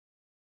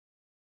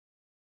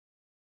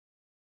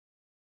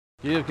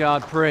Give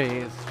God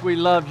praise. We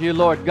love you,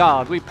 Lord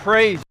God. We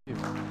praise you.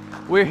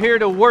 We're here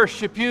to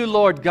worship you,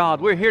 Lord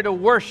God. We're here to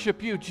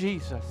worship you,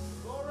 Jesus.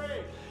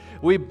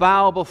 We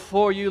bow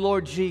before you,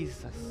 Lord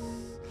Jesus.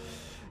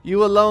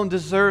 You alone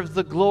deserve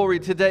the glory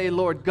today,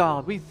 Lord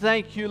God. We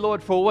thank you,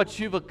 Lord, for what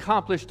you've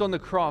accomplished on the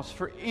cross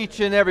for each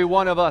and every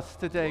one of us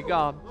today,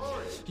 God.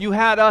 You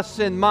had us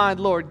in mind,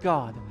 Lord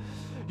God.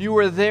 You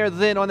were there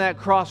then on that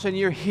cross, and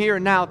you're here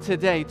now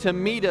today to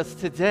meet us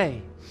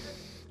today.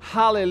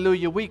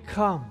 Hallelujah. We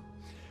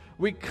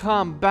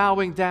come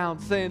bowing down,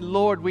 saying,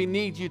 Lord, we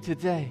need you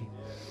today.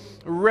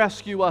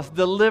 Rescue us,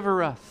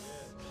 deliver us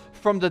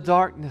from the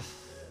darkness.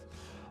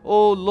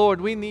 Oh,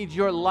 Lord, we need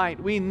your light.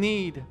 We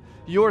need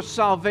your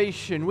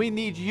salvation. We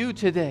need you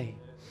today.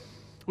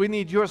 We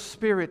need your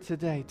spirit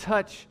today.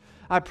 Touch,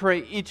 I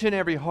pray, each and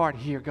every heart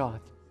here, God.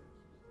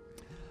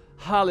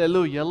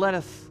 Hallelujah. Let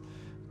us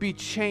be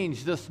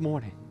changed this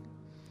morning.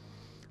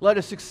 Let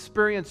us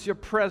experience your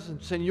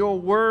presence and your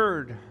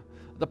word,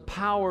 the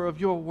power of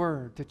your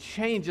word to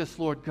change us,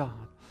 Lord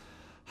God.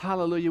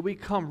 Hallelujah. We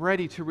come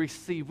ready to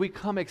receive. We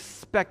come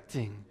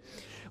expecting.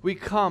 We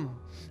come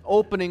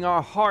opening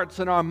our hearts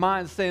and our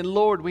minds saying,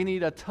 Lord, we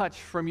need a touch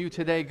from you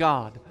today,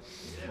 God.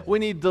 We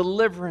need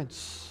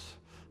deliverance.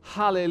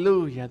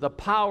 Hallelujah. The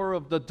power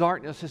of the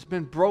darkness has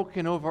been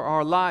broken over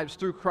our lives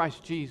through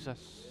Christ Jesus.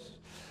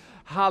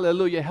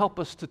 Hallelujah. Help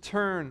us to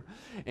turn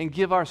and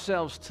give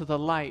ourselves to the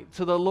light,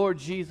 to the Lord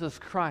Jesus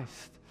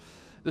Christ.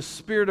 The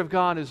Spirit of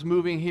God is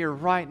moving here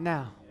right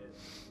now.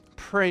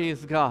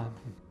 Praise God.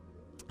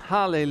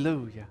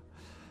 Hallelujah.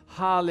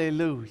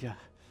 Hallelujah.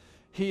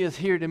 He is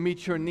here to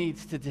meet your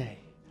needs today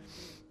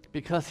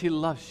because He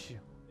loves you.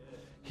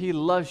 He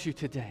loves you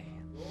today.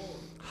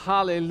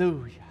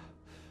 Hallelujah.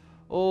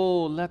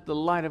 Oh, let the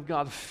light of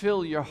God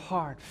fill your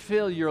heart,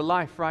 fill your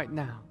life right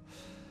now.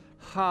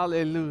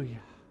 Hallelujah.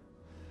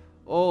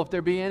 Oh, if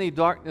there be any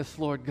darkness,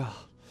 Lord God,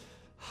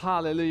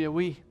 hallelujah,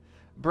 we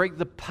break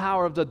the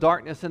power of the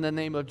darkness in the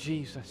name of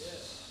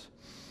Jesus.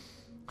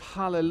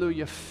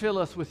 Hallelujah. Fill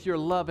us with your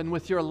love and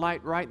with your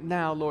light right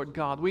now, Lord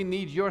God. We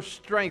need your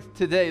strength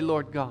today,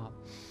 Lord God.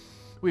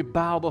 We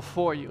bow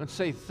before you and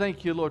say,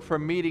 thank you, Lord, for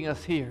meeting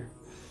us here.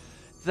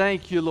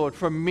 Thank you, Lord,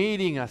 for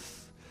meeting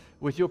us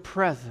with your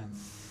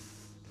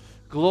presence.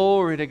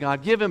 Glory to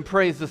God. Give Him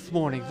praise this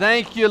morning.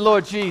 Thank you,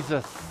 Lord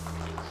Jesus.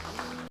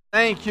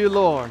 Thank you,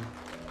 Lord.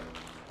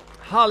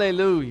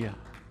 Hallelujah.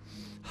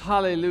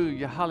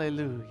 Hallelujah.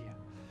 Hallelujah.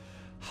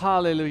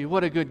 Hallelujah.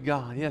 What a good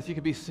God. Yes, you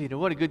can be seated.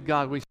 What a good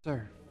God we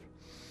serve.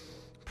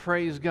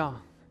 Praise God.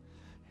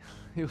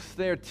 He was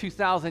there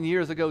 2,000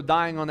 years ago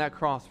dying on that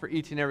cross for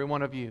each and every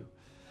one of you.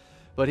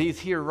 But He's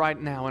here right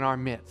now in our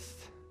midst.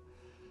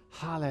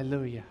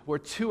 Hallelujah. Where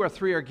two or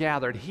three are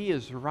gathered, He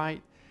is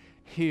right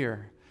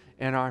here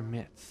in our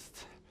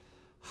midst.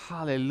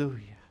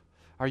 Hallelujah.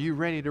 Are you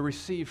ready to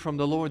receive from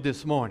the Lord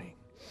this morning?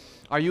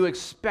 Are you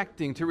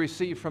expecting to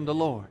receive from the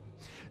Lord?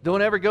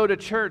 Don't ever go to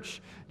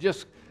church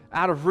just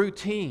out of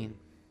routine.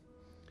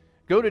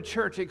 Go to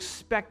church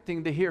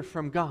expecting to hear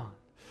from God.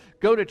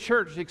 Go to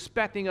church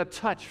expecting a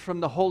touch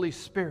from the Holy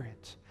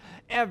Spirit.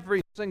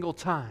 Every single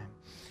time.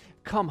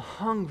 Come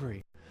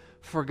hungry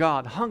for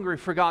God, hungry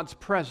for God's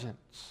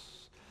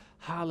presence.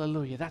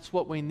 Hallelujah. That's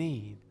what we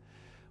need.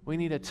 We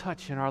need a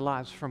touch in our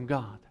lives from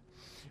God.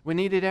 We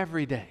need it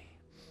every day.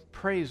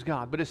 Praise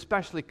God. But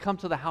especially come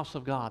to the house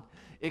of God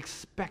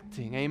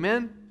expecting.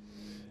 Amen?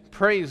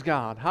 Praise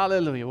God.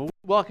 Hallelujah. Well,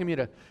 we welcome you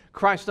to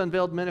Christ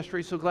Unveiled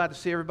Ministry. So glad to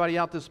see everybody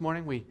out this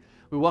morning. We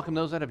welcome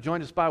those that have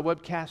joined us by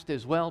webcast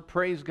as well.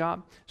 Praise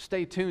God.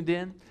 Stay tuned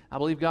in. I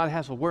believe God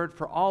has a word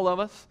for all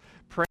of us.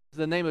 Praise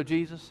the name of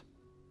Jesus.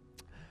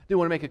 I do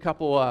want to make a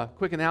couple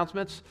quick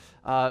announcements.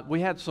 We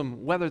had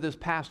some weather this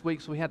past week,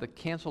 so we had to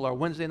cancel our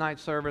Wednesday night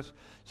service.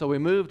 So we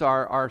moved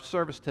our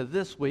service to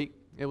this week.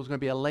 It was going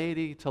to be a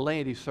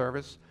laity-to-laity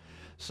service.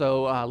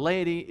 So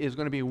laity is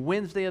going to be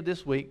Wednesday of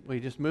this week. We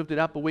just moved it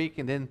up a week,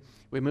 and then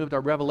we moved our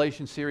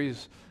Revelation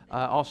series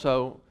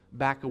also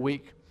back a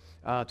week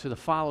to the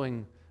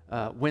following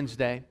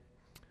Wednesday.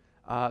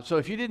 So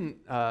if you didn't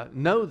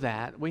know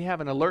that, we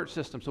have an alert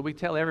system. So we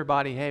tell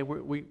everybody, hey,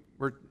 we're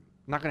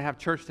not going to have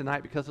church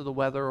tonight because of the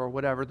weather or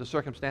whatever the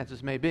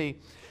circumstances may be.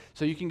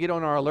 So you can get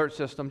on our alert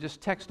system.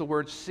 Just text the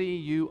word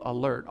CU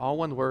alert, all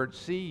one word,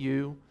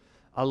 CU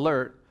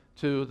alert,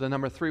 to the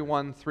number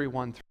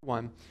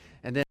 313131.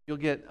 And then you'll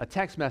get a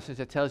text message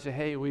that tells you,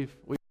 hey, we've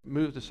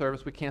moved the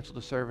service, we canceled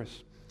the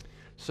service.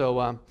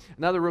 So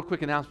another real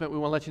quick announcement, we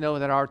want to let you know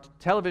that our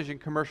television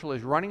commercial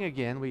is running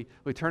again. We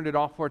turned it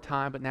off for a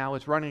time, but now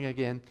it's running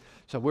again.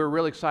 So we're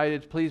really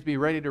excited. Please be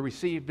ready to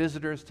receive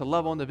visitors, to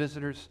love on the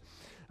visitors.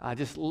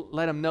 Just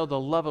let them know the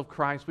love of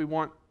Christ. We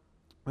want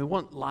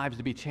lives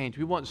to be changed.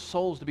 We want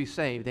souls to be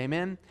saved.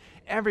 Amen?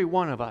 Every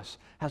one of us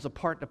has a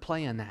part to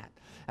play in that.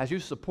 As you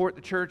support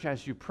the church,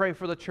 as you pray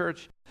for the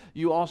church,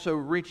 you also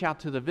reach out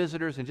to the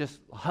visitors and just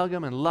hug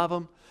them and love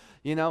them.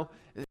 You know,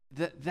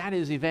 that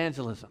is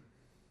evangelism.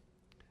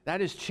 That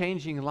is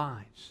changing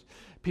lives.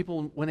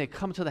 People, when they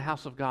come to the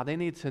house of God, they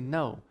need to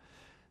know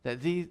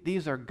that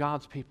these are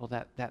God's people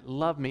that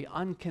love me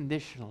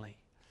unconditionally.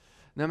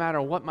 no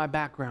matter what my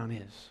background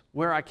is,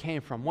 where I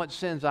came from, what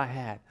sins I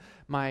had,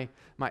 my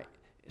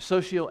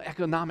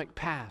socioeconomic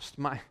past,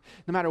 no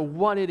matter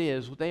what it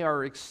is, they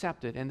are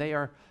accepted and they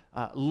are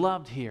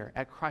loved here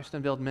at Christ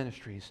Unveiled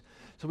Ministries.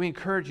 So we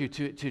encourage you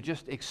to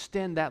just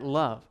extend that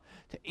love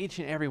to each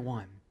and every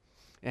one.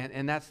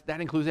 And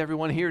that includes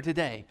everyone here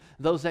today,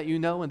 those that you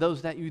know and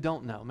those that you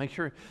don't know. Make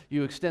sure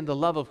you extend the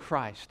love of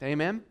Christ.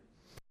 Amen?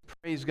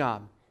 Praise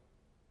God.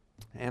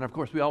 And of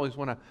course, we always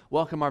want to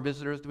welcome our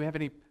visitors. Do we have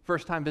any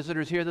first-time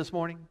visitors here this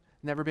morning?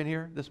 Never been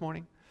here this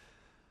morning?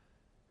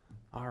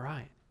 All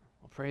right.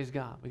 Well, praise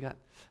God. We got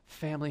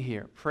family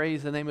here.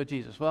 Praise the name of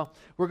Jesus. Well,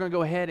 we're going to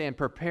go ahead and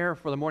prepare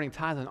for the morning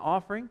tithe and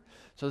offering.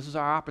 So this is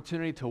our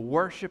opportunity to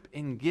worship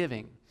in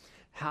giving.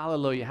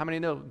 Hallelujah. How many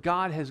know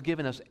God has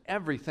given us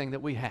everything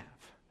that we have?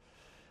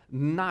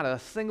 Not a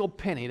single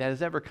penny that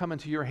has ever come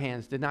into your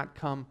hands did not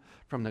come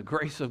from the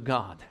grace of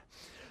God.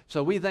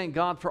 So we thank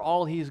God for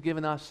all He's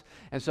given us.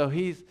 And so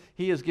He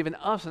has given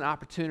us an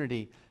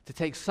opportunity to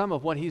take some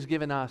of what He's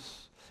given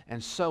us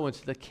and sow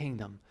into the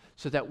kingdom,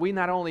 so that we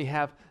not only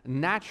have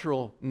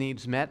natural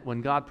needs met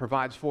when God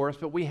provides for us,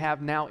 but we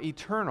have now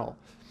eternal.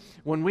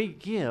 When we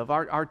give,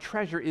 our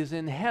treasure is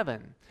in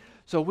heaven.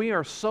 So we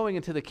are sowing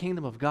into the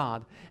kingdom of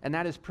God, and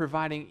that is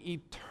providing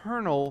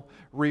eternal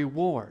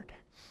reward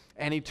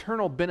and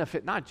eternal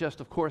benefit, not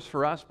just, of course,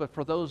 for us, but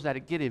for those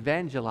that get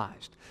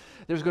evangelized.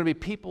 There's going to be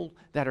people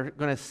that are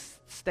going to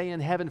stay in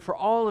heaven for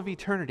all of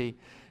eternity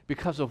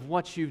because of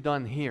what you've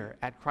done here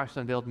at Christ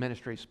Unveiled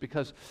Ministries,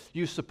 because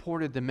you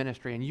supported the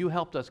ministry and you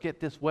helped us get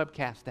this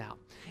webcast out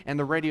and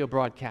the radio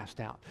broadcast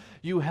out.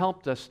 You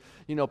helped us,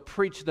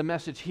 preach the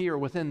message here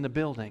within the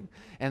building,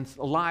 and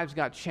lives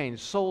got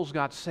changed, souls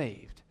got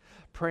saved.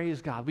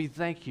 Praise God. We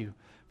thank you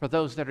for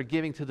those that are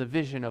giving to the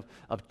vision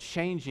of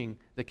changing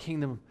the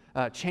kingdom,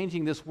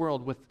 changing this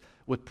world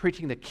with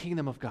preaching the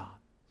kingdom of God.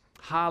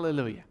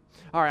 Hallelujah.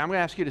 All right, I'm going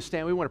to ask you to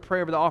stand. We want to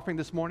pray over the offering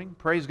this morning.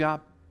 Praise God.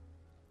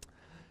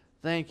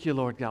 Thank you,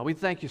 Lord God. We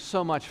thank you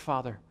so much,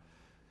 Father.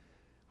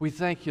 We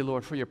thank you,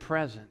 Lord, for your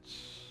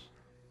presence.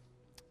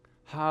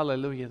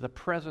 Hallelujah. The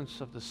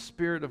presence of the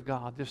Spirit of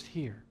God just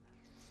here.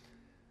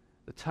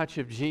 The touch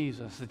of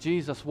Jesus, the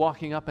Jesus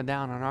walking up and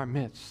down in our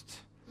midst,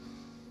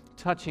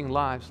 touching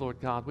lives, Lord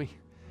God.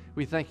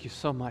 We thank you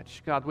so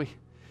much. God,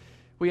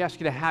 we ask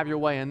you to have your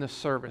way in this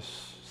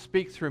service.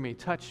 Speak through me,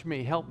 touch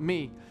me, help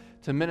me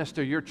to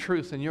minister your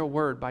truth and your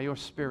word by your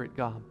Spirit,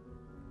 God.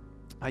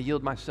 I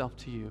yield myself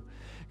to you.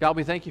 God,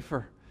 we thank you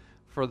for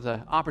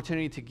the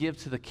opportunity to give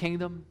to the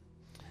kingdom,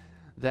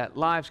 that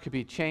lives could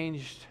be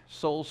changed,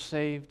 souls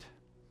saved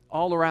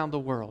all around the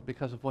world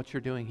because of what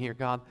you're doing here.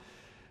 God,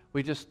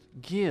 we just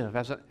give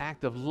as an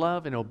act of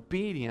love and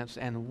obedience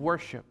and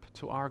worship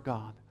to our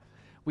God.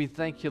 We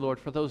thank you, Lord,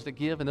 for those that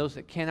give and those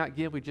that cannot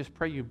give. We just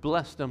pray you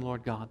bless them,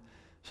 Lord God,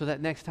 so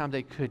that next time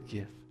they could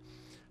give.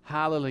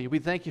 Hallelujah. We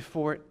thank you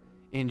for it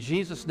in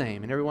Jesus'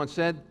 name. And everyone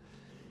said,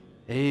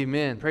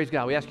 amen. Praise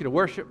God. We ask you to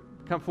worship.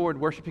 Come forward,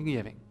 worshiping and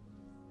giving.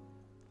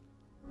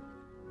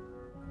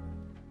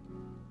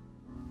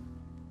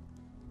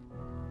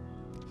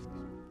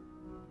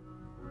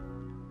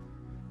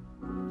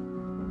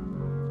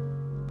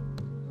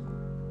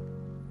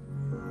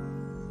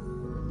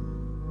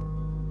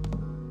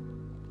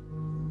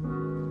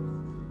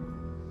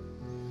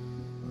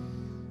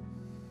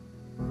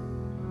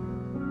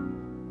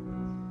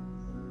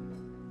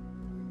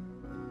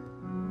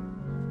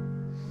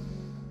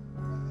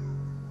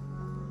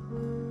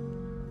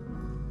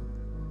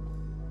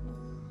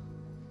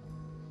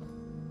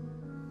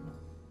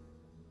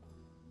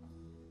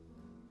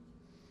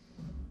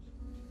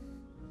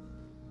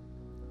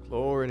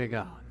 Glory to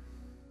God.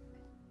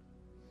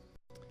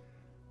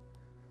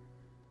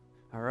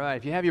 All right,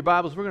 if you have your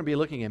Bibles, we're going to be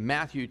looking at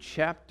Matthew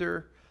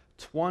chapter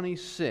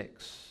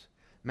 26.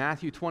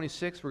 Matthew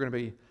 26, we're going to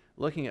be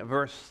looking at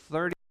verse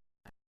 39.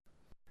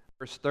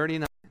 Verse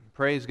 39.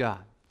 Praise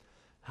God.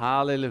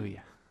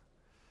 Hallelujah.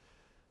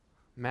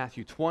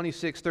 Matthew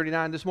 26,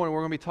 39. This morning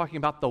we're going to be talking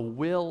about the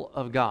will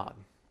of God.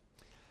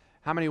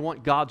 How many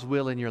want God's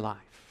will in your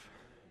life?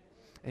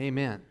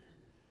 Amen.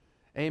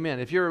 Amen.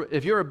 If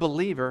you're a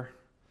believer,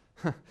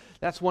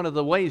 that's one of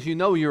the ways you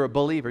know you're a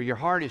believer. Your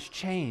heart is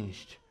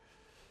changed.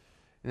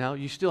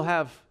 You still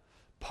have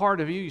part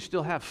of you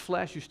still have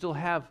flesh, you still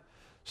have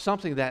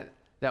something that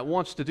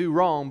wants to do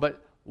wrong,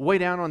 but way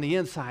down on the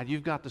inside,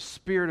 you've got the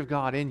Spirit of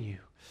God in you.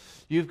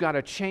 You've got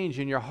a change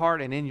in your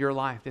heart and in your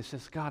life that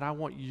says, God, I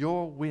want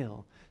your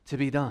will to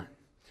be done.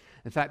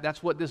 In fact,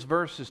 that's what this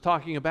verse is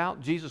talking about.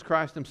 Jesus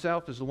Christ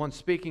himself is the one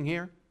speaking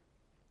here.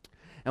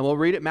 And we'll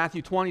read it,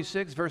 Matthew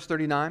 26, verse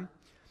 39.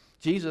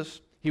 Jesus,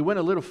 he went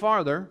a little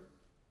farther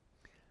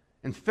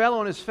and fell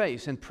on his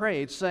face and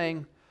prayed,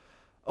 saying,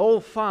 O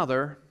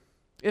Father,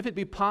 if it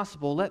be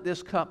possible, let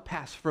this cup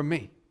pass from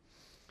me.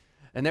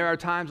 And there are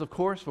times, of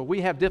course, where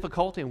we have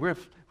difficulty and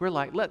we're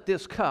like, let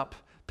this cup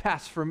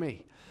pass from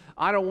me.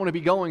 I don't want to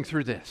be going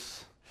through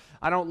this.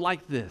 I don't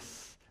like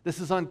this. This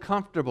is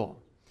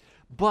uncomfortable.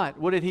 But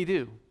what did he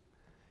do?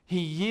 He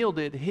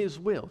yielded his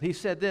will. He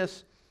said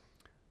this,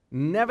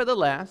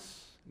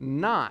 nevertheless,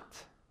 not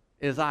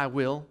as I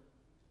will,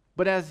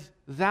 but as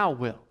thou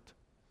wilt.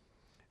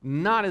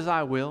 Not as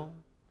I will,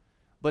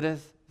 but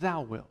as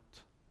thou wilt.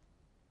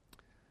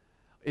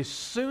 As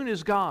soon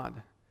as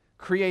God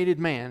created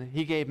man,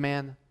 he gave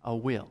man a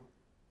will,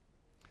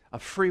 a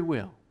free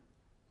will.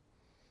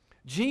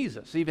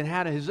 Jesus even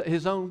had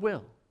his own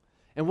will.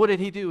 And what did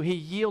he do? He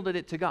yielded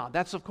it to God.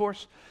 That's, of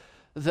course,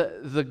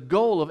 the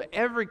goal of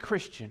every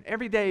Christian.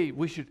 Every day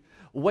we should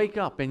wake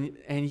up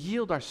and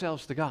yield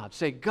ourselves to God.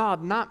 Say,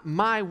 God, not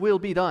my will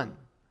be done,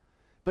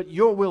 but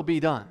your will be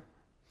done.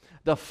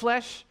 The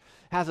flesh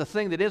has a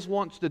thing that it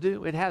wants to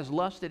do. It has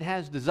lust. It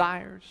has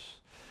desires.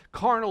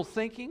 Carnal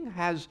thinking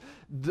has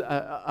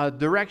a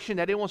direction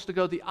that it wants to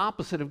go the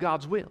opposite of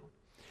God's will.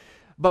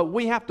 But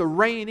we have to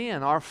rein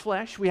in our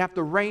flesh. We have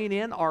to rein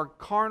in our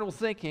carnal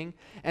thinking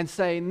and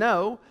say,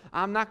 no,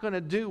 I'm not going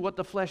to do what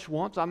the flesh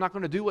wants. I'm not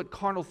going to do what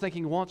carnal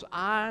thinking wants.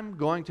 I'm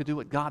going to do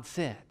what God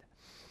said.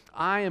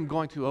 I am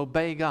going to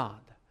obey God.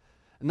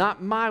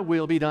 Not my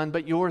will be done,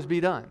 but yours be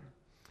done.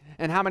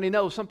 And how many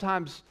know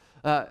sometimes,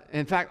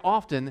 in fact,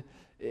 often,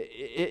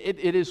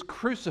 it is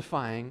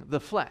crucifying the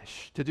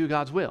flesh to do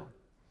God's will.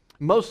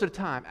 Most of the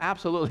time,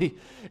 absolutely.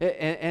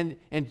 And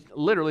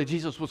literally,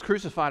 Jesus was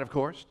crucified, of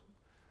course.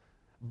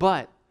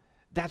 But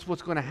that's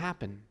what's going to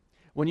happen.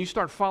 When you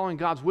start following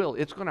God's will,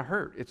 it's going to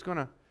hurt. It's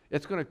going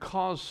to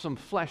cause some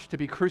flesh to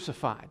be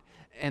crucified.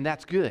 And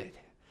that's good.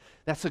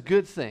 That's a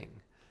good thing.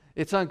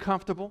 It's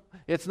uncomfortable.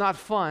 It's not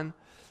fun.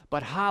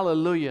 But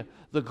hallelujah,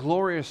 the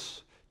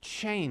glorious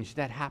change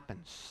that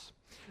happens.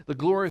 The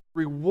glorious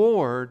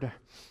reward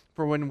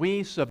for when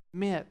we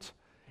submit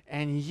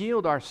and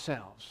yield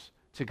ourselves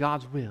to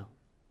God's will.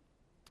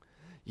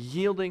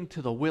 Yielding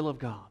to the will of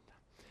God.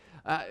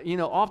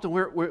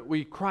 Often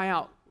we cry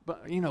out,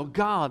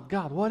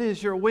 God, what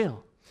is your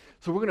will?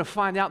 So we're going to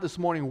find out this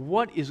morning,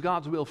 what is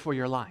God's will for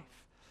your life?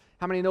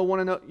 How many you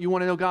want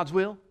to know God's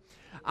will?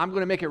 I'm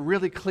going to make it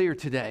really clear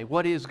today.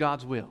 What is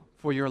God's will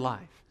for your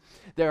life?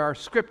 There are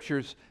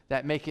scriptures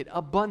that make it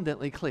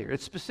abundantly clear.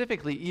 It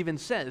specifically even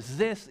says,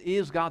 this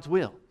is God's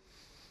will.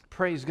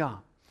 Praise God.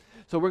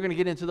 So we're going to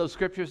get into those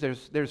scriptures.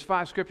 There's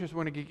 5 scriptures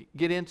we're going to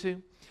get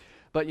into.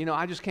 But,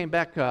 I just came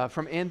back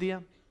from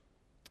India.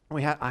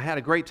 I had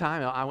a great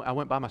time. I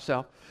went by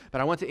myself, but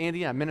I went to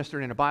India. I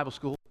ministered in a Bible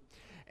school,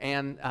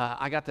 and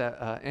I got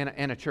to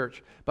in a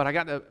church. But I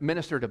got to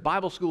minister to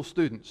Bible school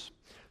students.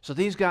 So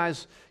these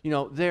guys,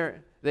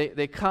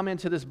 they come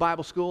into this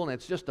Bible school, and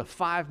it's just a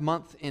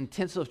 5-month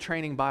intensive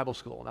training Bible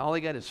school. And all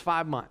they get is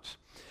 5 months.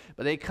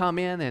 But they come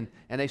in and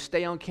they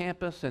stay on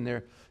campus, and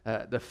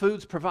the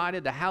food's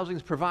provided, the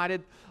housing's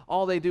provided.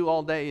 All they do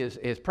all day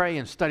is pray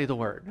and study the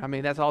Word. I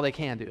mean, that's all they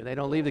can do. They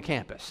don't leave the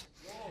campus.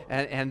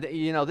 And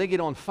they get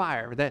on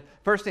fire. The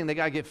first thing, they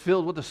got to get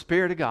filled with the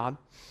Spirit of God.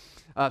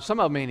 Some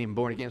of them ain't even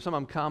born again. Some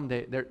of them come.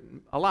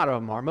 A lot of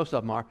them are. Most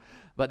of them are.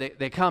 But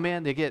they come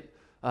in. They get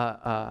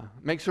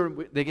make sure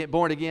they get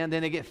born again.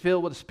 Then they get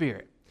filled with the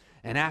Spirit.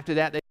 And after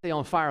that, they stay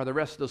on fire the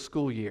rest of the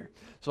school year.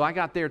 So I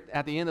got there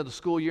at the end of the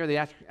school year. They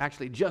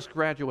actually just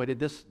graduated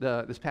this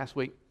past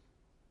week.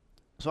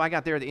 So I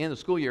got there at the end of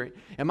the school year.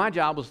 And my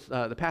job was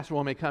the pastor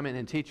wanted me to come in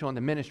and teach on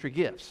the ministry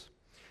gifts.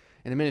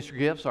 And the ministry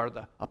gifts are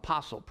the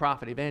apostle,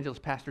 prophet,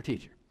 evangelist, pastor,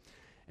 teacher.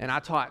 And I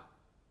taught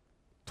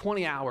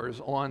 20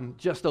 hours on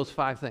just those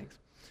 5 things.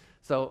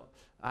 So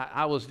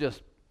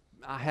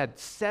I had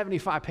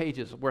 75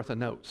 pages worth of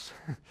notes.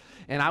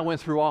 And I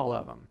went through all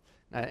of them.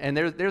 And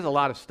there's a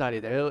lot of study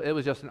there. It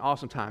was just an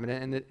awesome time.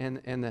 And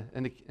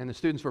the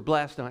students were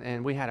blessed,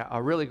 and we had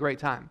a really great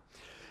time.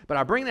 But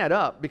I bring that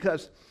up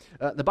because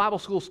the Bible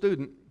school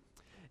student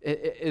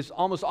is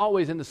almost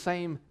always in the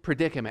same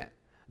predicament.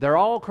 They're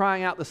all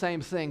crying out the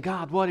same thing.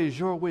 God, what is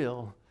your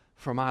will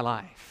for my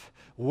life?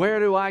 Where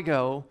do I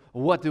go?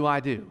 What do I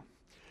do?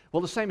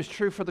 Well, the same is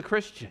true for the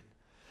Christian.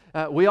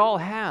 We all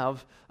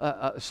have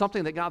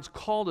something that God's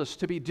called us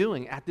to be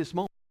doing at this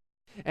moment.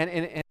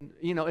 And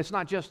it's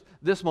not just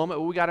this moment,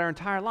 but we got our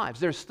entire lives.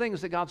 There's things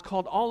that God's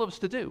called all of us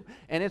to do.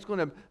 And it's going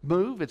to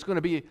move. It's going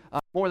to be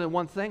more than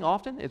one thing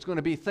often. It's going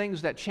to be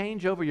things that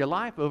change over your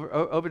life,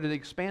 over to the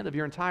expand of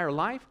your entire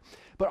life.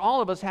 But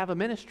all of us have a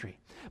ministry.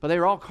 But they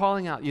were all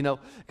calling out,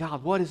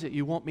 God, what is it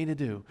you want me to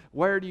do?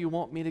 Where do you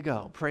want me to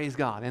go? Praise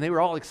God. And they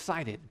were all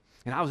excited.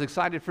 And I was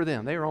excited for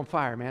them. They were on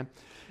fire, man.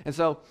 And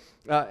so,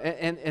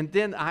 and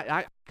then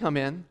I come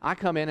in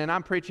and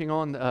I'm preaching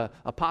on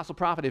apostle,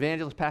 prophet,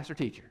 evangelist, pastor,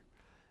 teacher.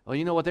 Well,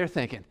 you know what they're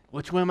thinking.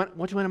 Which one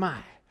am I?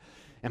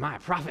 Am I a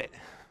prophet?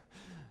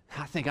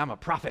 I think I'm a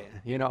prophet,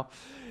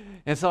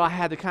 And so I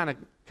had to kind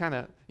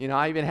of,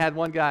 I even had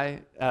one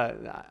guy,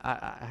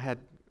 I had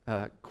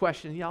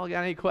questions. Y'all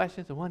got any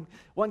questions? And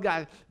one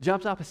guy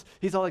jumps up,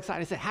 he's all excited.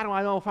 He said, how do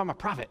I know if I'm a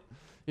prophet?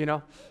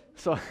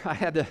 So I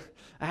had to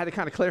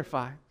kind of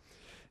clarify.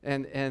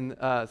 And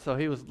so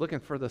he was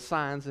looking for the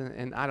signs,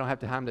 and I don't have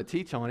time to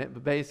teach on it,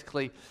 but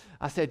basically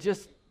I said,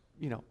 just,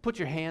 put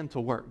your hand to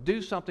work.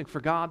 Do something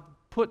for God.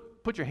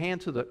 Put your hand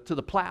to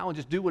the plow and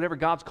just do whatever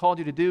God's called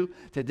you to do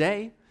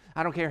today.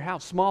 I don't care how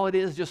small it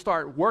is. Just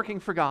start working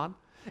for God.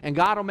 And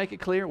God will make it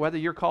clear whether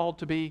you're called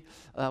to be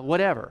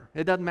whatever.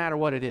 It doesn't matter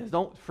what it is.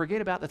 Don't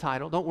forget about the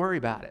title. Don't worry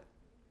about it.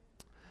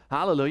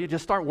 Hallelujah.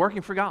 Just start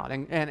working for God.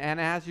 And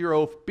as you're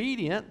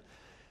obedient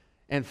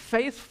and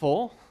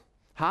faithful,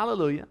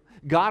 hallelujah,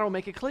 God will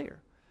make it clear.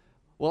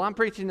 Well, I'm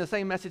preaching the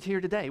same message here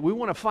today. We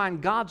want to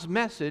find God's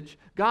message,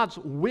 God's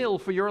will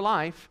for your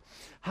life.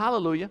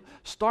 Hallelujah.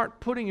 Start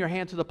putting your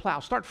hand to the plow.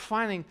 Start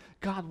finding,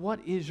 God, what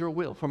is your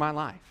will for my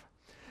life?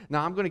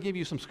 Now, I'm going to give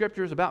you some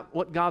scriptures about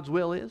what God's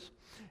will is.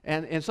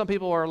 And some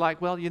people are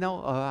like, well,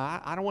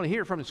 I don't want to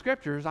hear it from the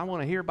scriptures. I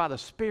want to hear by the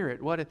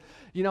Spirit.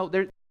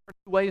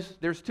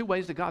 There's two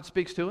ways that God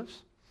speaks to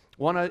us.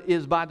 One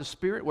is by the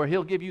Spirit, where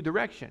He'll give you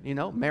direction.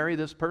 Marry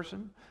this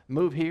person,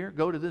 move here,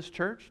 go to this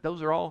church.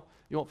 Those are all,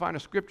 you won't find a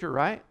scripture,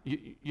 right?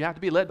 You have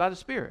to be led by the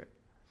Spirit.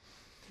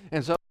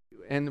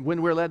 And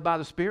when we're led by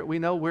the Spirit, we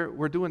know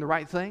we're doing the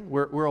right thing.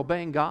 We're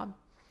obeying God.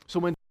 So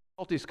when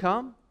difficulties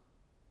come,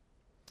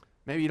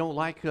 maybe you don't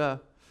like who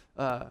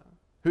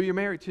you're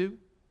married to.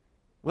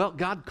 Well,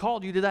 God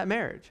called you to that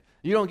marriage.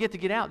 You don't get to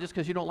get out just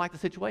because you don't like the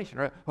situation,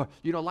 or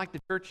you don't like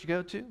the church you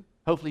go to.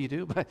 Hopefully you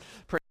do, but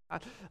praise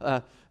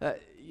God.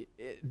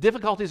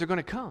 Difficulties are going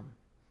to come.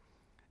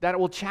 That it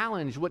will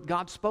challenge what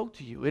God spoke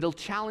to you. It'll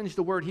challenge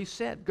the word He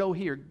said. Go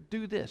here,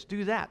 do this,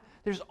 do that.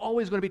 There's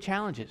always going to be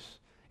challenges.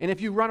 And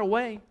if you run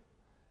away,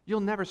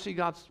 you'll never see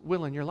God's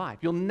will in your life.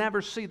 You'll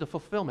never see the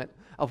fulfillment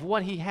of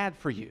what He had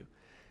for you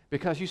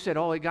because you said,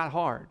 oh, it got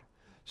hard.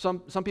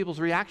 Some people's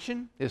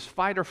reaction is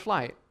fight or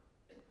flight.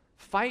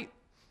 Fight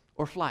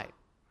or flight.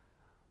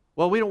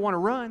 Well, we don't want to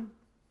run,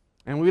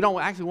 and we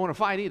don't actually want to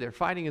fight either.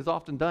 Fighting is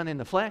often done in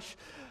the flesh,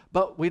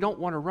 but we don't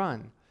want to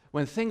run.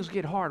 When things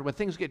get hard, when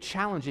things get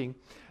challenging,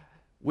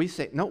 we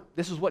say, no,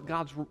 this is what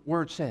God's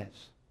word says.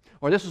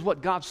 Or this is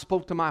what God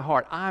spoke to my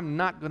heart. I'm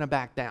not going to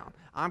back down.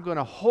 I'm going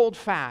to hold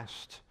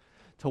fast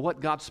to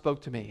what God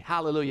spoke to me.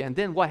 Hallelujah. And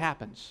then what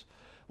happens?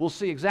 We'll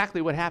see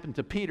exactly what happened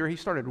to Peter. He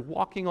started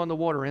walking on the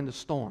water in the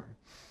storm.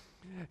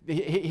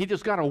 He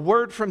just got a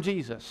word from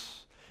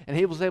Jesus, and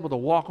he was able to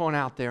walk on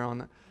out there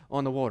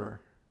on the water.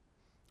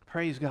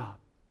 Praise God.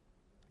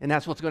 And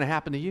that's what's going to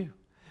happen to you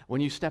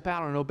when you step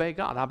out and obey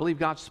God. I believe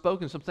God's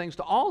spoken some things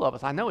to all of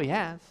us. I know He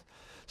has.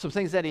 Some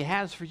things that He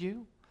has for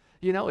you.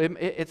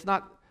 It's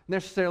not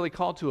necessarily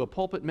called to a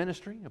pulpit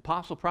ministry,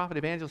 apostle, prophet,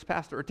 evangelist,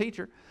 pastor, or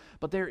teacher,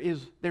 but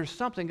there's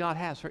something God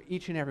has for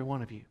each and every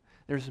one of you.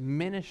 There's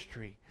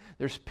ministry.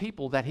 There's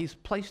people that He's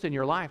placed in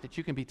your life that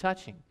you can be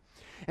touching.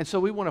 And so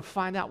we want to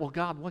find out, well,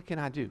 God, what can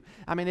I do?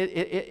 I mean,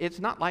 it's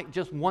not like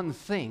just one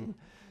thing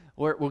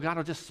where God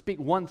will just speak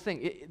one thing.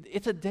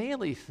 It's a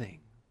daily thing.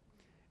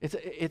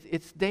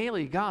 It's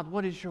daily. God,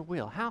 what is your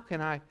will? How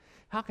can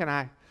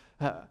I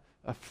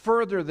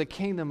further the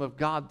kingdom of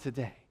God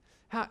today?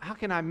 How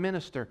can I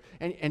minister?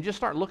 And just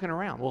start looking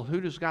around. Well, who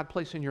does God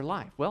place in your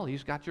life? Well,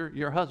 He's got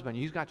your husband.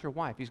 He's got your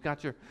wife. He's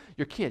got your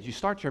kids. You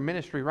start your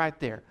ministry right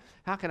there.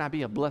 How can I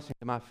be a blessing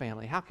to my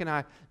family? How can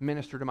I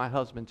minister to my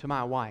husband, to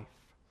my wife?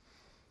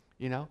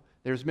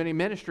 There's many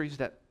ministries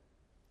that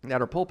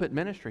are pulpit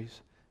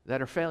ministries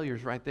that are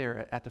failures right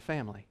there at the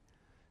family.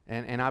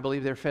 And I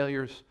believe they're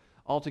failures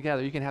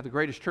altogether. You can have the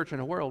greatest church in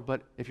the world,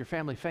 but if your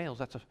family fails,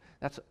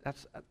 that's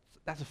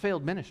a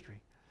failed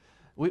ministry.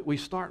 We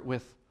start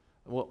with,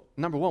 well,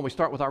 number one, we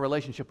start with our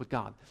relationship with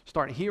God.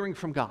 Start hearing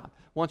from God.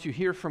 Once you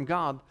hear from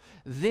God,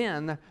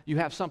 then you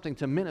have something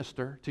to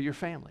minister to your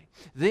family.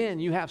 Then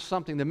you have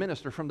something to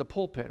minister from the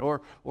pulpit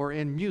or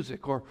in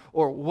music or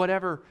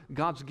whatever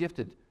God's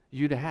gifted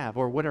you to have,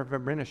 or whatever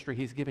ministry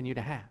He's given you to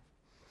have.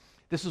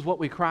 This is what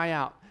we cry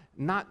out,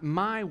 not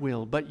my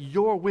will, but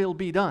your will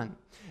be done.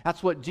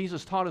 That's what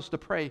Jesus taught us to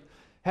pray.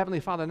 Heavenly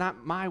Father,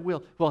 not my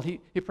will. Well, he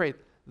prayed,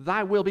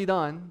 thy will be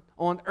done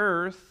on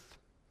earth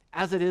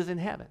as it is in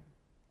heaven.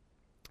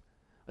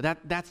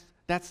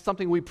 That's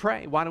something we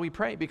pray. Why do we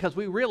pray? Because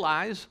we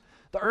realize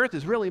the earth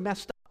is really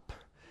messed up.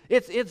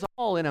 It's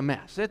all in a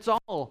mess. It's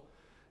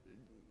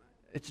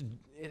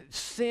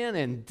sin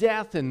and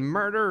death and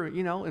murder.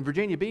 In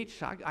Virginia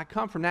Beach, I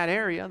come from that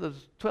area.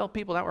 There's 12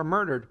 people that were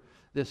murdered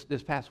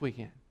this past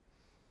weekend.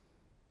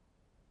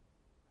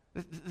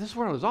 This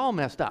world is all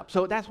messed up.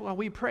 So that's why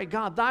we pray,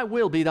 God, thy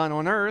will be done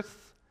on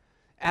earth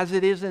as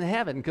it is in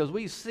heaven, because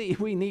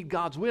we need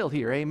God's will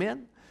here.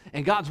 Amen?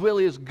 And God's will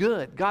is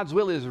good. God's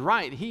will is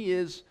right. He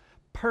is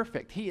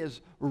perfect. He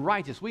is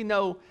righteous. We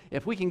know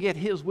if we can get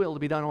His will to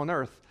be done on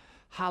earth,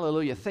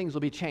 hallelujah, things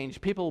will be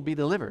changed. People will be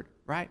delivered,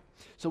 right?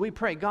 So we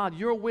pray, God,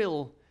 your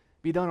will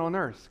be done on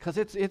earth, because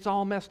it's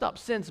all messed up.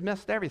 Sin's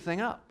messed everything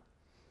up.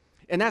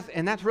 And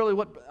that's really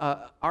what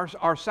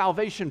our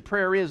salvation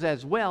prayer is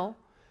as well.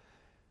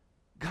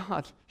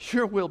 God,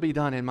 your will be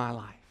done in my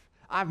life.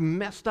 I've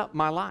messed up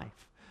my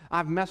life.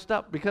 I've messed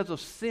up because of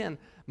sin,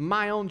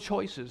 my own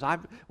choices.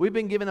 We've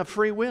been given a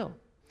free will.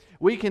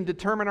 We can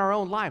determine our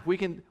own life.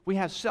 We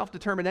have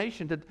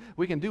self-determination.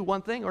 We can do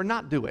one thing or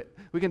not do it.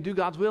 We can do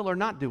God's will or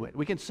not do it.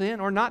 We can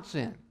sin or not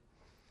sin.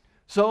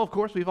 So, of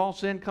course, we've all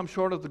sinned, come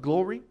short of the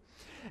glory.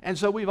 And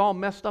so we've all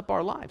messed up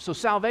our lives. So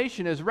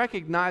salvation is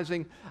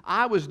recognizing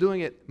I was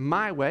doing it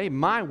my way,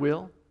 my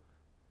will,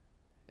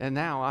 And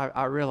now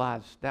I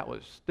realize that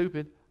was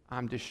stupid.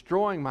 I'm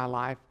destroying my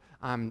life.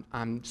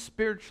 I'm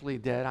spiritually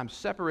dead. I'm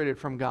separated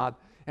from God.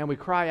 And we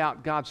cry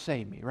out, God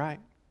save me, right?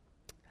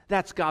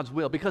 That's God's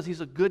will because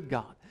he's a good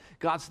God.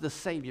 God's the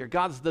Savior.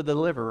 God's the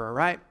deliverer,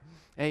 right?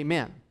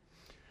 Amen.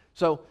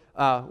 So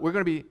we're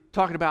going to be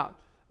talking about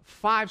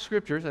 5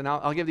 scriptures, and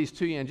I'll give these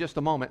to you in just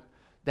a moment,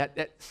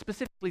 that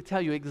specifically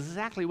tell you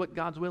exactly what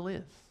God's will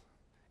is.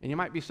 And you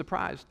might be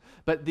surprised,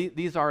 but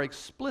these are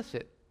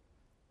explicit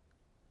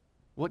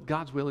what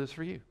God's will is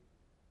for you.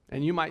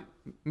 And you might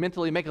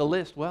mentally make a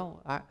list,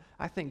 well,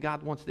 I think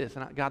God wants this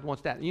and God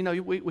wants that. You know,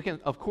 we can,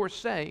 of course,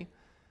 say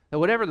that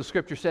whatever the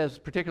Scripture says,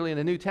 particularly in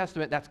the New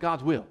Testament, that's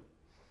God's will.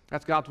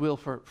 That's God's will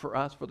for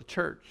us, for the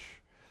church.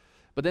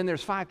 But then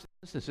there's 5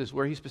 instances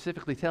where he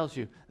specifically tells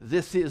you,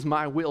 this is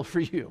my will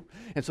for you.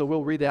 And so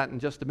we'll read that in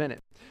just a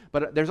minute.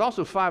 But there's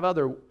also 5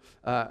 other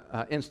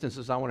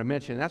instances I want to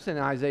mention. That's in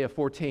Isaiah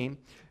 14.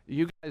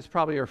 You guys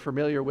probably are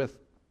familiar with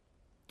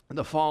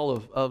the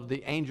fall of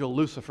the angel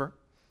Lucifer,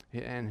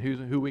 and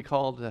who we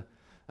called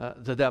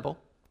the devil,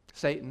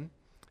 Satan.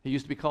 He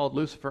used to be called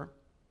Lucifer.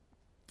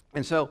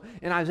 And so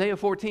in Isaiah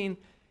 14,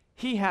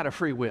 he had a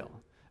free will.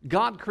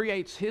 God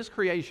creates his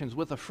creations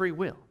with a free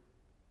will.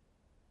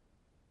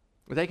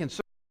 They can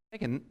serve,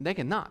 they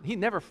can not. He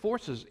never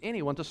forces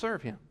anyone to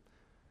serve him.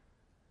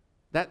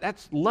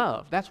 That's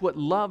love. That's what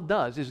love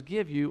does, is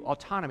give you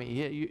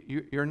autonomy.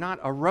 You're not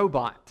a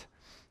robot,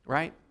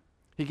 right?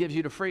 He gives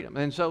you the freedom.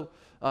 And so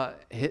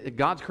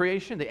God's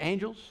creation, the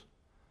angels,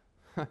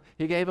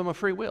 he gave them a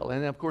free will.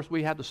 And of course,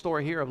 we have the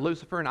story here of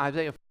Lucifer in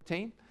Isaiah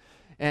 14.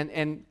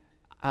 And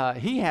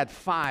he had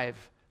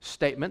 5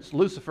 statements.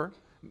 Lucifer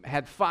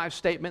had 5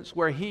 statements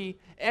where he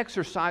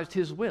exercised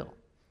his will.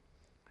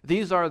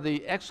 These are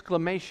the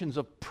exclamations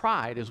of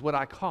pride, is what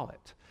I call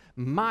it.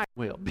 My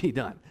will be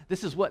done.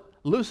 This is what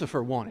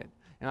Lucifer wanted.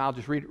 And I'll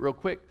just read it real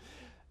quick.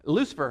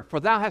 Lucifer, for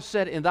thou hast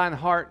said in thine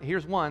heart,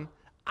 here's one,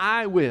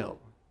 I will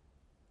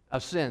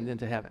ascend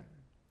into heaven.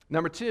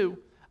 Number 2,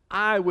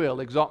 I will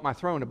exalt my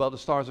throne above the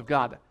stars of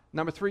God.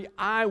 Number 3,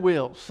 I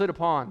will sit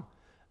upon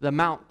the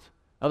mount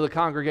of the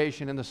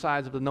congregation in the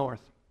sides of the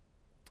north.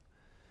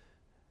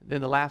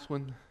 Then the last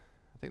one,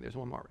 I think there's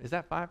one more. Is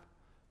that 5?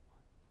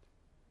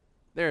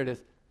 There it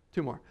is.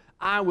 2 more.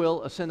 I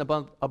will ascend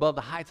above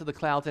the heights of the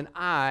clouds, and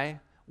I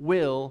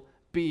will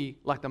be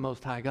like the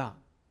Most High God.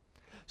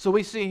 So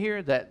we see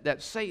here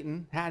that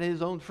Satan had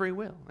his own free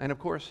will. And of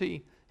course,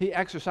 he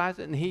exercised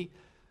it, and he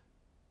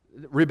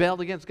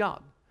rebelled against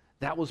God.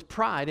 That was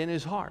pride in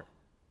his heart.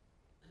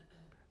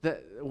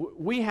 That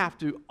we have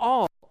to,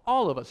 all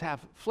of us have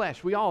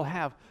flesh. We all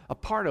have a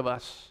part of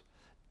us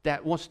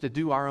that wants to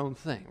do our own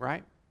thing,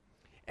 right?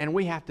 And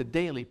we have to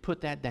daily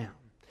put that down.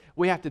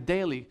 We have to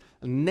daily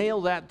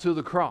nail that to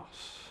the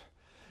cross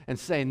and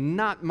say,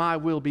 not my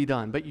will be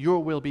done, but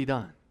your will be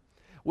done.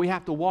 We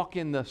have to walk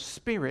in the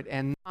Spirit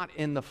and not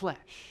in the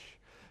flesh.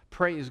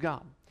 Praise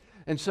God.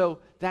 And so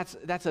that's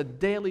a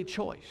daily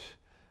choice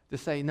to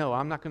say, no,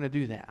 I'm not going to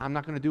do that. I'm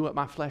not going to do what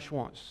my flesh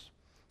wants.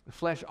 The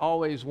flesh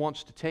always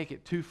wants to take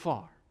it too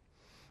far.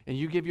 And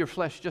you give your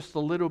flesh just a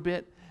little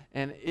bit,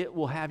 and it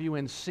will have you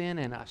in sin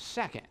in a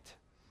second.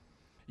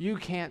 You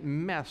can't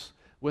mess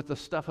with the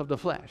stuff of the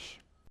flesh.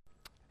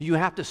 You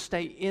have to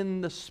stay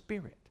in the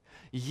Spirit,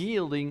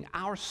 yielding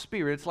our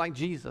spirits like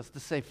Jesus to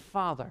say,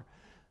 Father,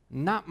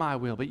 not my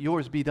will, but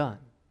yours be done.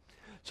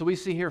 So we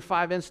see here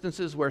 5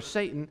 instances where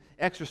Satan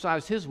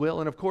exercised his will.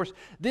 And of course,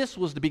 this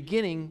was the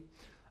beginning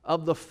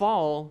of the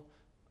fall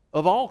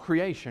of all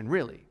creation,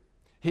 really.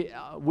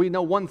 We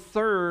know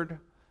 1/3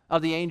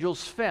 of the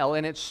angels fell,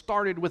 and it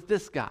started with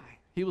this guy.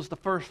 He was the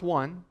first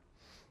one.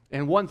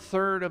 And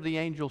 1/3 of the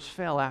angels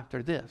fell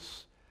after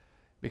this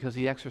because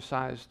he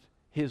exercised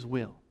his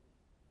will.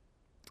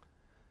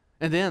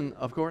 And then,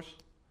 of course,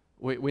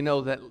 we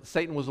know that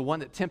Satan was the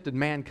one that tempted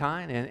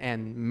mankind,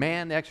 and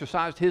man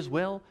exercised his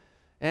will,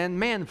 and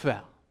man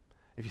fell.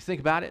 If you think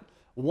about it,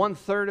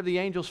 1/3 of the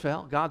angels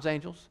fell, God's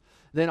angels.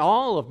 Then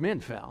all of men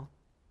fell.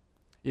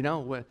 You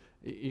know,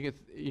 you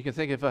can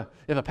think if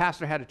a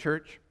pastor had a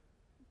church,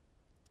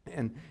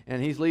 and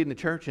he's leading the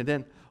church, and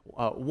then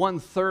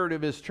 1/3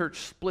 of his church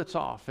splits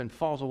off and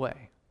falls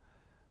away.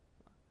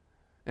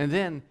 And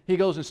then he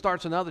goes and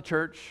starts another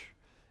church,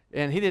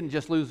 and he didn't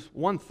just lose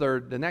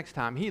 1/3 the next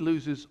time, he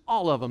loses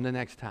all of them the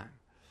next time.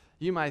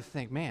 You might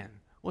think, man,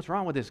 what's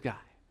wrong with this guy?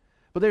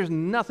 But there's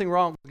nothing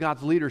wrong with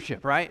God's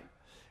leadership, right?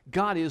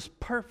 God is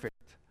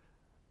perfect.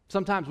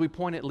 Sometimes we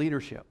point at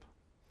leadership,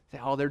 say,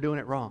 oh, they're doing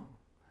it wrong.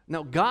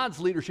 No, God's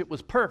leadership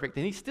was perfect,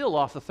 and he still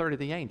lost 1/3 of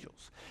the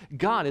angels.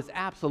 God is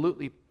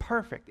absolutely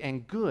perfect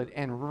and good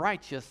and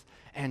righteous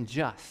and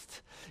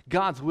just.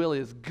 God's will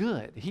is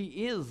good.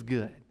 He is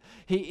good.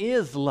 He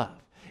is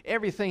love.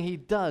 Everything he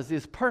does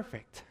is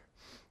perfect.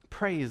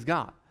 Praise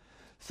God.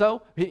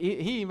 So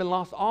he even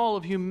lost all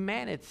of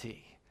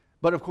humanity.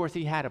 But of course,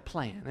 he had a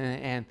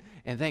plan.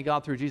 And thank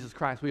God through Jesus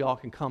Christ, we all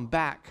can come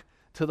back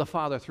to the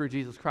Father through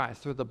Jesus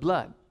Christ, through the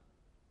blood.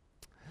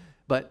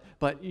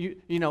 But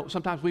you know,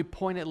 sometimes we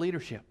point at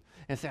leadership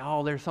and say,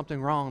 oh, there's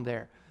something wrong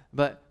there.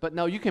 But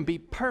no, you can be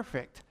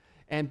perfect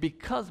And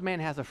because man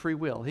has a free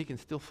will, he can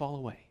still fall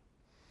away.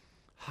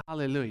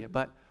 Hallelujah.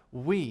 But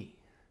we,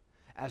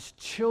 as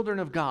children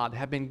of God,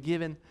 have been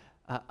given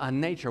a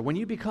nature. When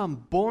you become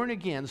born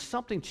again,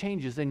 something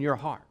changes in your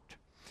heart.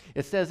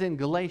 It says in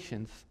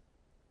Galatians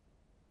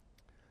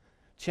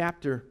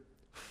chapter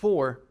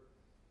 4,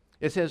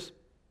 it says,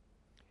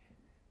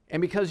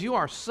 and because you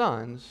are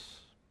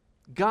sons,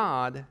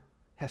 God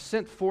has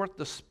sent forth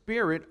the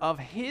Spirit of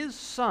His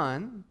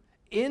Son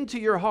into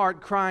your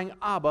heart, crying,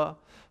 Abba,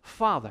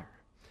 Father.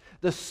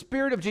 The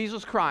Spirit of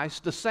Jesus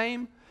Christ, the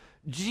same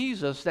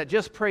Jesus that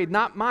just prayed,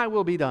 not my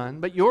will be done,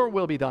 but your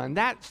will be done,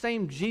 that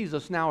same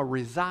Jesus now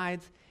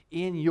resides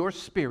in your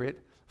spirit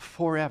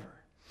forever.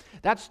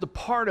 That's the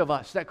part of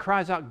us that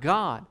cries out,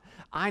 God,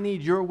 I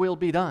need your will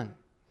be done.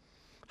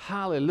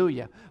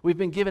 Hallelujah. We've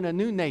been given a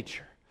new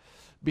nature.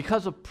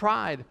 Because of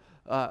pride,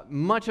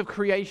 much of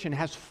creation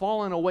has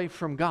fallen away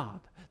from God.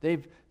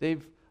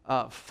 They've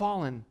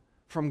fallen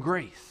from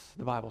grace,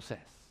 the Bible says.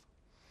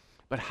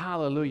 But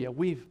hallelujah,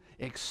 we've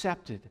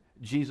accepted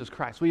Jesus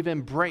Christ. We've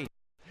embraced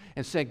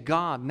and said,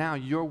 God, now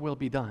your will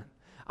be done.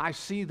 I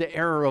see the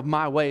error of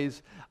my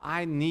ways.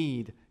 I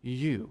need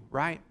you,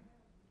 right?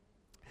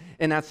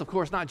 And that's, of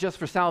course, not just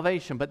for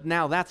salvation, but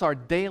now that's our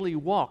daily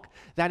walk.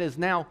 That is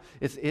now,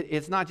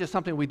 it's not just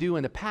something we do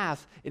in the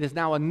past. It is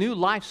now a new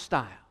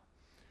lifestyle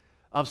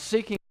of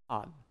seeking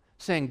God,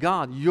 saying,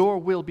 God, your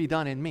will be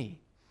done in me.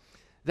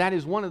 That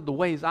is one of the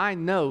ways I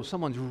know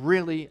someone's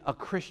really a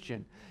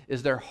Christian,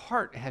 is their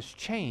heart has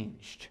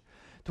changed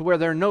to where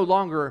they're no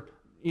longer,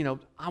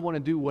 I want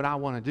to do what I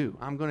want to do.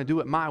 I'm going to do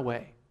it my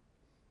way.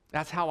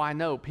 That's how I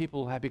know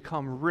people have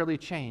become really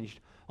changed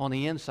on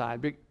the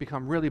inside,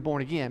 become really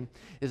born again,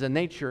 is a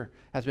nature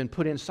has been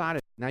put inside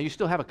of you. Now, you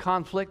still have a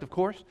conflict, of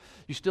course.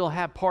 You still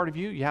have part of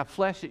you. You have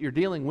flesh that you're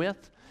dealing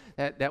with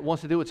that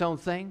wants to do its own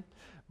thing.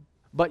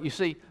 But you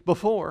see,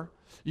 before,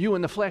 you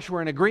and the flesh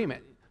were in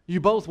agreement. You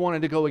both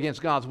wanted to go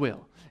against God's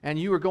will. And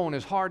you were going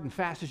as hard and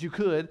fast as you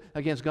could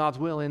against God's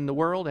will in the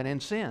world and in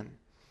sin.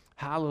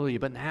 Hallelujah.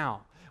 But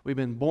now, we've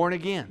been born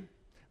again.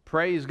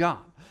 Praise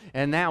God.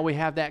 And now we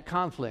have that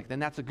conflict,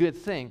 and that's a good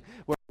thing.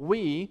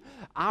 Where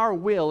our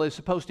will is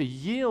supposed to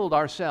yield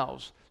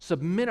ourselves,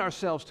 submit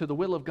ourselves to the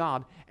will of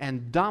God,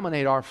 and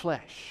dominate our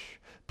flesh.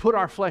 Put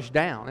our flesh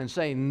down and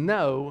say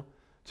no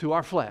to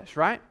our flesh,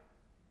 right?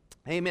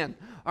 Amen.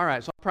 All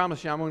right, so I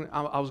promise you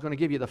I was going to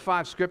give you the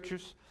 5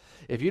 scriptures.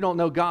 If you don't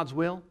know God's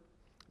will,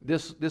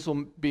 this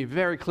will be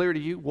very clear to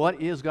you.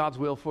 What is God's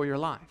will for your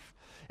life?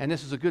 And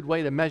this is a good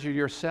way to measure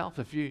yourself.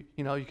 If you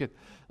could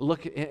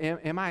look,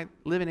 am I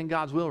living in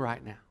God's will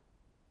right now?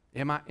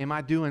 Am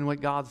I doing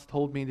what God's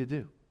told me to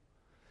do?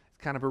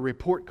 It's kind of a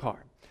report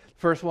card.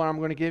 First one I'm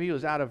going to give you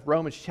is out of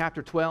Romans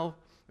chapter 12,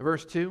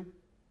 verse 2.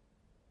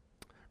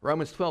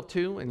 Romans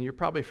 12:2, and you're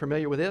probably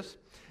familiar with this.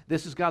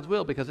 This is God's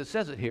will because it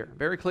says it here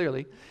very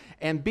clearly.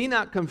 And be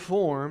not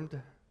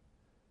conformed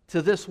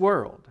to this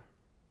world,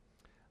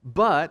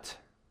 but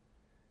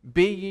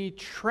be ye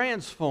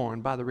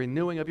transformed by the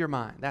renewing of your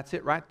mind. That's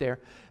it right there.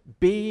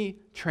 Be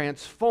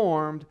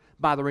transformed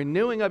by the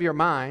renewing of your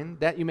mind,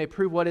 that you may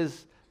prove what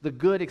is the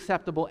good,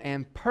 acceptable,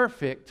 and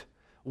perfect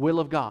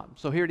will of God.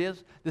 So here it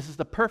is. This is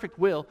the perfect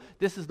will.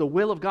 This is the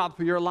will of God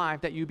for your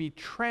life, that you be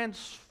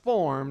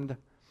transformed.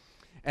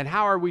 And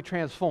how are we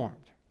transformed?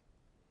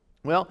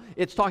 Well,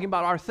 it's talking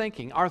about our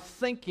thinking. Our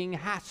thinking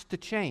has to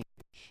change.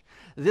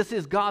 This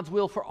is God's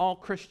will for all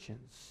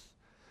Christians.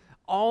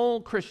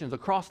 All Christians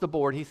across the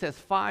board. He says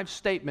 5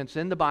 statements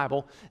in the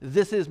Bible.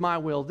 This is my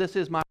will. This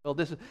is my will.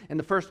 And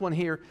the first one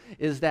here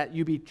is that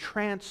you be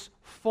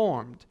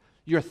transformed.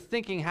 Your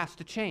thinking has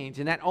to change,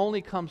 and that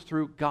only comes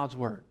through God's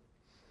Word.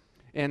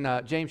 In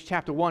James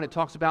chapter 1, it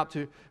talks about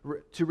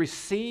to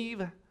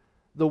receive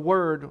the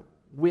Word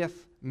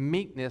with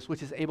meekness,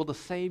 which is able to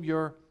save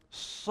your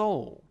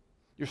soul.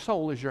 Your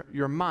soul is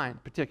your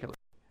mind, particularly.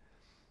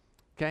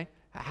 Okay?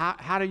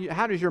 How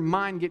does your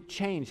mind get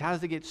changed? How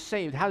does it get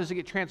saved? How does it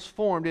get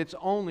transformed? It's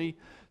only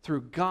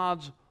through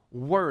God's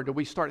Word that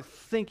we start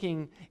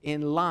thinking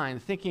in line,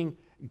 thinking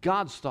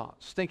God's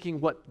thoughts,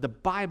 thinking what the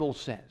Bible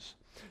says.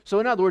 So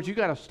in other words, you've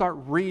got to start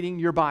reading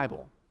your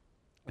Bible.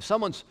 If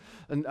someone's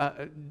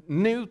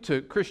new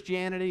to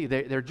Christianity,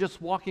 they're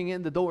just walking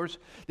in the doors,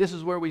 this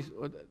is where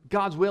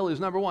God's will is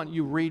number one.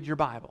 You read your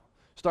Bible.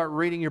 Start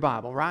reading your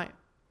Bible, right?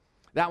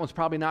 That one's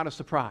probably not a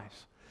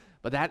surprise.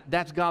 But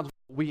that's God's will.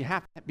 We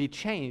have to be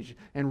changed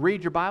and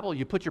read your Bible.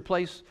 You put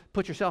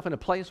yourself in a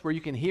place where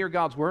you can hear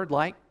God's Word,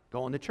 like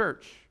going to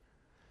church.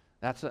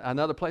 That's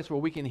another place where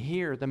we can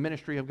hear the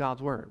ministry of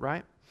God's Word,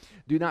 right?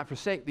 Do not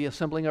forsake the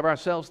assembling of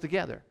ourselves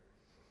together.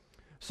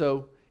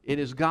 So it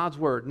is God's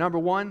Word. Number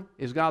 1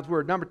 is God's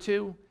Word. Number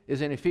 2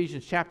 is in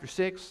Ephesians chapter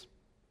 6.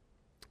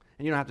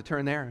 And you don't have to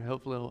turn there.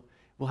 Hopefully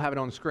we'll have it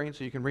on the screen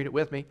so you can read it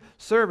with me.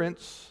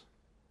 Servants,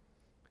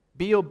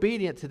 be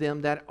obedient to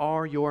them that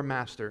are your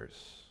masters.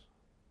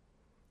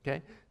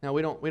 Okay? Now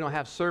we don't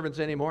have servants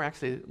anymore.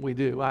 Actually, we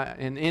do.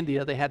 In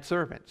India, they had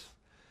servants.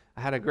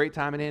 I had a great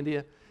time in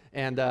India.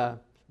 And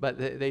but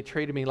they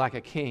treated me like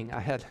a king.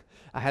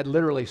 I had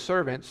literally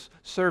servants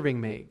serving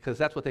me, because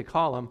that's what they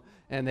call them.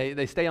 And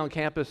they stay on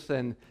campus,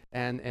 and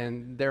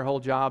their whole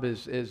job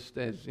is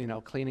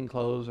cleaning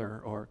clothes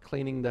or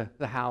cleaning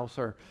the house,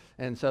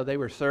 and so they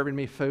were serving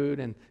me food,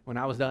 and when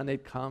I was done,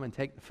 they'd come and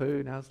take the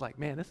food, and I was like,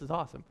 man, this is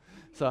awesome.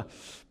 So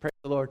praise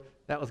the Lord,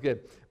 that was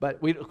good.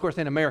 But we, of course,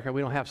 in America,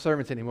 we don't have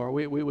servants anymore.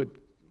 We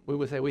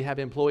would say we have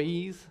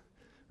employees,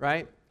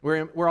 right?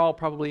 We're all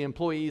probably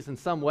employees in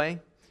some way,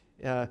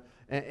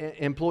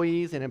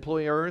 employees and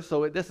employers.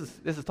 So this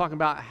is talking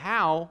about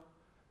how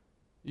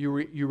you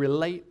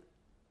relate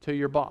to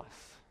your boss,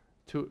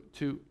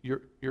 to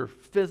your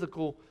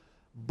physical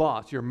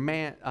boss, your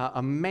man,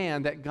 a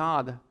man that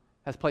God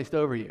has placed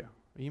over you.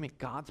 You mean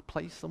God's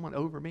placed someone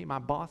over me? My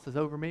boss is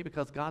over me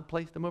because God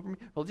placed him over me?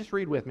 Well, just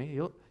read with me.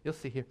 You'll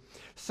see here.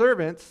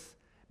 Servants,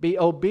 be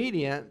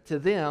obedient to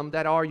them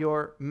that are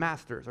your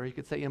masters, or you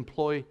could say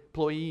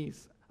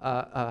employees.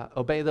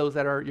 Obey those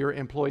that are your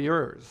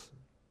employers.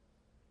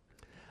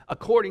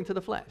 According to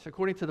the flesh,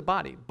 according to the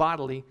body.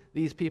 Bodily,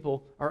 these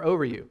people are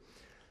over you.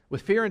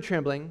 With fear and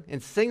trembling,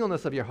 in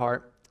singleness of your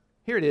heart,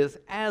 here it is,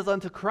 as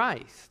unto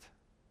Christ.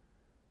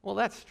 Well,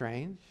 that's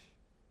strange.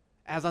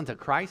 As unto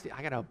Christ,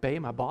 I got to obey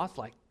my boss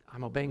like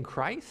I'm obeying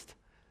Christ?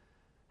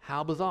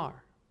 How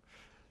bizarre.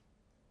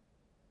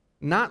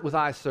 Not with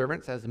eye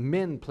servants as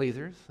men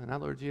pleasers. In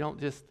other words, you don't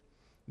just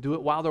do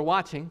it while they're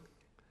watching.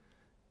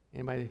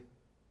 Anybody?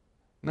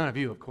 None of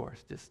you, of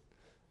course. Just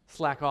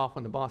slack off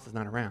when the boss is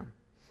not around,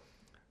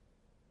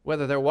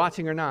 whether they're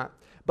watching or not.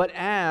 But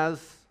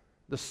as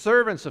the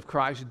servants of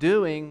Christ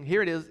doing,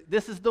 here it is,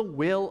 this is the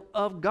will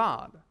of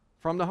God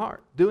from the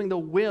heart. Doing the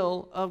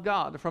will of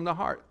God from the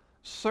heart.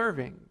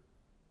 Serving.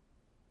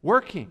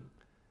 Working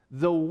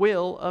the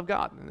will of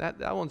God. And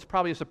that one's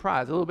probably a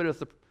surprise, a little bit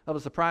of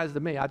a surprise to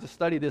me. I just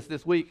studied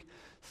this week.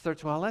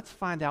 Well, let's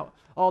find out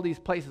all these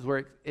places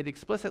where it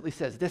explicitly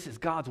says this is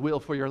God's will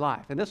for your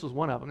life. And this was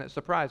one of them that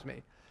surprised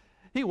me.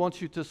 He wants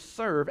you to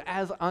serve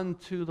as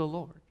unto the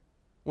Lord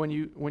when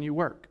you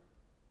work.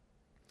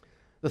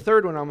 The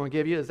third one I'm going to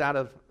give you is out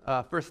of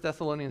 1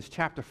 Thessalonians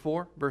chapter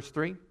 4, verse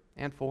 3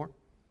 and 4.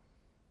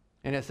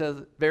 And it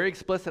says very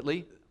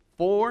explicitly,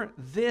 for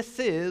this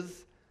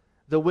is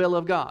the will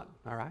of God.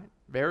 All right?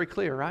 Very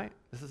clear, right?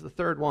 This is the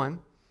third one.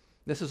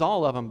 This is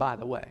all of them, by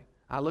the way.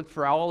 I looked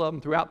for all of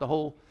them throughout the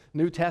whole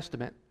New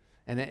Testament,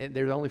 and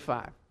there's only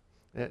 5.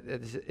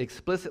 It's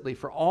explicitly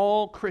for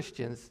all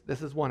Christians,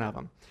 this is one of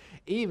them.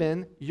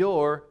 Even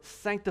your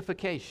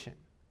sanctification.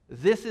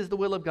 This is the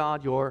will of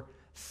God, your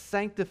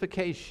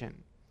sanctification,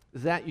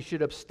 that you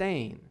should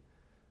abstain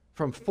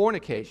from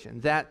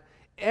fornication, that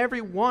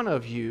every one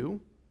of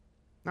you,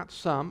 not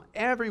some,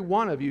 every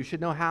one of you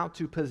should know how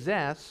to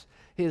possess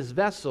his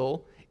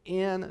vessel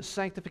in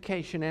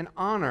sanctification and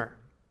honor.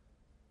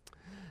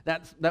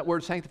 That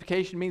word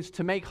sanctification means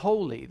to make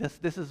holy.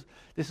 This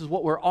is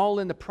what we're all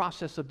in the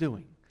process of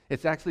doing.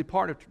 It's actually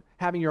part of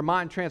having your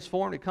mind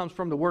transformed. It comes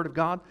from the Word of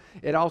God.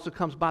 It also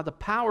comes by the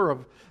power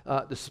of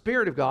the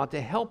Spirit of God to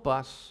help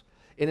us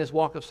in his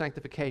walk of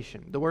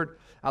sanctification.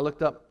 I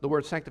looked up the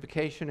word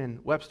sanctification in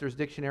Webster's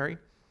dictionary.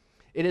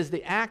 It is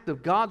the act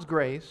of God's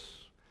grace.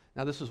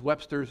 Now this is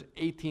Webster's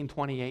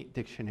 1828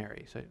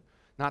 dictionary, so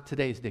not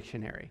today's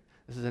dictionary.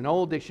 This is an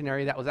old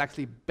dictionary that was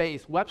actually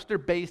Webster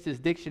based his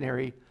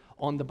dictionary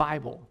on the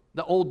Bible,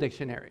 the old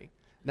dictionary.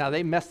 Now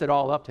they messed it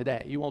all up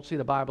today. You won't see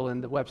the Bible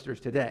in the Webster's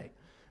today.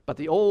 But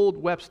the old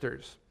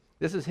Webster's,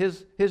 this is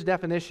his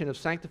definition of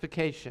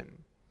sanctification.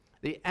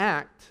 The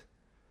act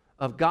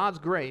of God's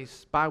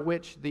grace by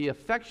which the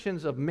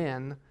affections of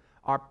men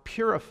are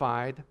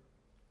purified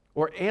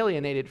or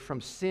alienated from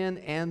sin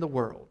and the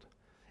world,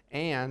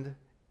 and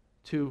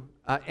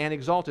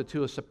exalted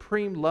to a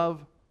supreme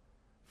love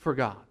for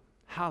God.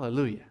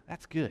 Hallelujah.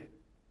 That's good.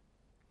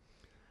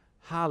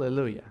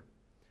 Hallelujah.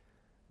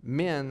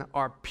 Men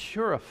are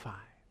purified.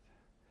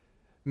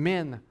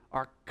 Men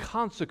are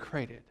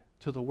consecrated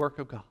to the work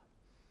of God.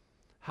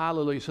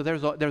 Hallelujah. So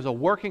there's a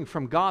working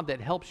from God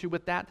that helps you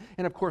with that.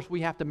 And of course,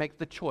 we have to make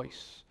the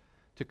choice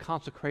to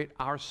consecrate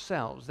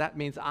ourselves. That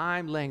means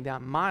I'm laying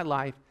down my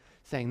life,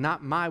 saying,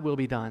 not my will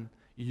be done,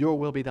 your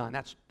will be done.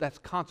 That's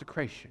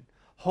consecration,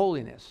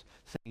 holiness,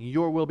 saying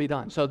your will be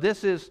done. So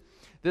this is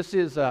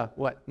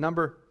what?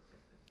 Number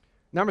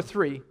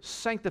 3,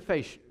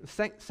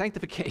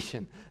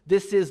 sanctification.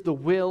 This is the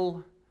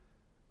will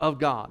of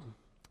God.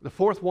 The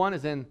fourth one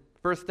is in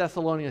 1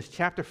 Thessalonians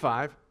chapter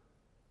 5,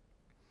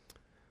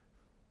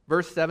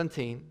 verse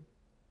 17.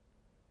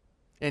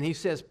 And he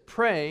says,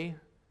 pray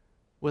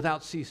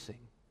without ceasing.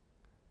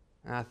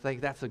 And I think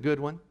that's a good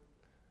one.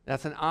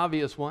 That's an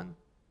obvious one.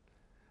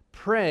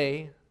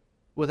 Pray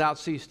without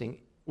ceasing.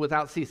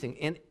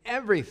 In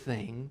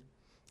everything,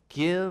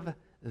 give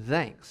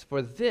thanks,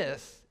 for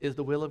this is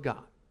the will of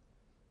God.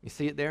 You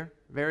see it there?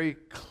 Very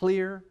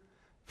clear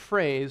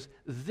phrase.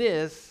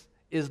 This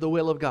is the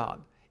will of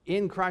God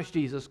in Christ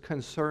Jesus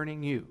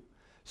concerning you.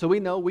 So we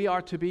know we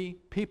are to be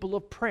people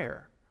of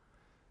prayer.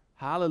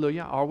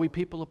 Hallelujah. Are we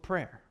people of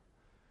prayer?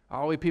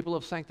 Are we people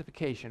of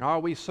sanctification? Are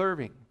we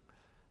serving?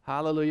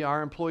 Hallelujah.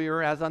 Our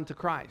employer as unto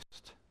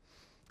Christ.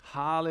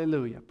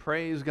 Hallelujah.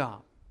 Praise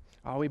God.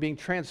 Are we being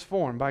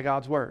transformed by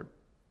God's word?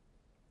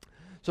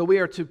 So we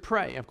are to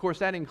pray. Of course,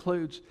 that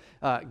includes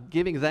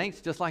giving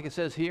thanks, just like it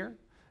says here.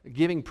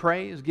 Giving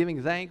praise,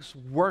 giving thanks,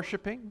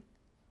 worshiping.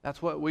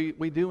 That's what we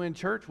do in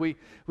church. We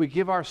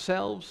give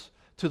ourselves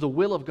to the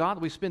will of God.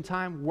 We spend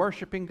time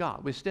worshiping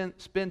God. We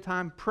spend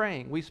time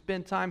praying. We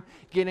spend time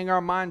getting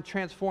our mind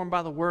transformed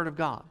by the word of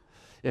God.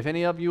 If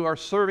any of you are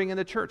serving in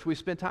the church, we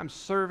spend time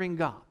serving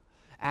God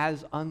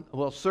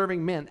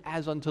serving men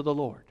as unto the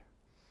Lord.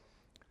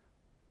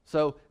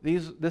 So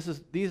these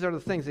are the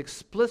things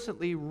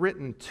explicitly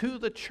written to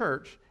the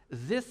church.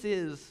 This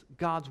is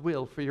God's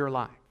will for your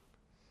life.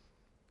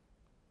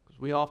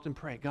 Because we often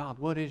pray, God,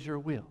 what is your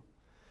will?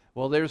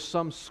 Well, there's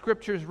some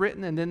scriptures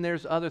written, and then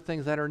there's other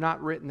things that are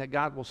not written that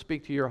God will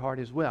speak to your heart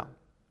as well.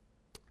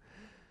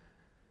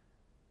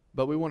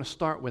 But we want to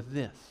start with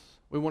this.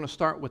 We want to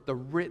start with the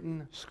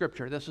written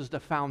scripture. This is the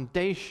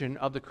foundation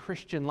of the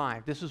Christian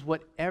life. This is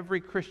what every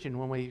Christian,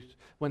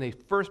 when they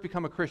first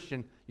become a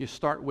Christian, you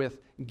start with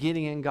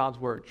getting in God's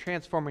word,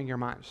 transforming your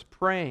minds,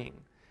 praying.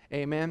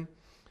 Amen.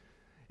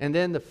 And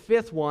then the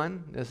fifth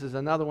one, this is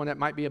another one that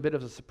might be a bit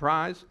of a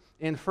surprise.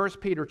 In 1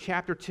 Peter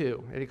chapter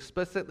 2, it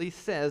explicitly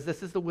says,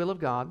 this is the will of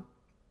God.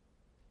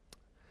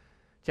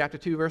 Chapter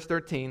 2, verse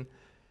 13.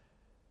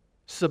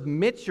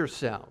 Submit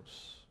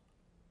yourselves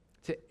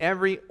to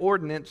every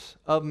ordinance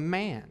of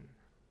man.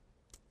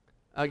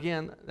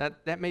 Again,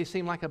 that may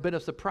seem like a bit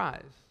of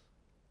surprise.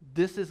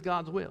 This is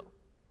God's will.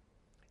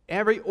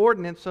 Every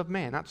ordinance of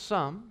man, not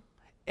some,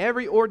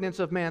 every ordinance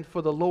of man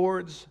for the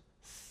Lord's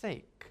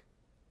sake.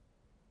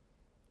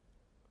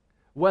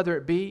 Whether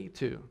it be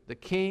to the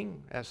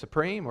king as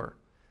supreme, or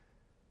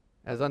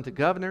as unto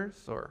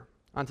governors, or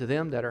unto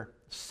them that are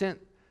sent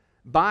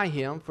by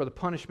him for the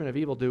punishment of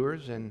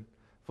evildoers and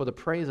for the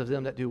praise of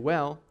them that do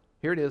well.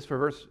 Here it is, for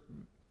verse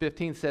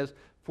 15 says,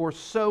 for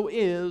so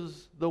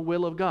is the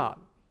will of God,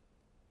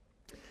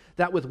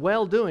 that with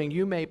well-doing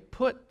you may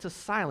put to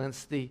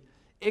silence the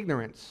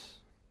ignorance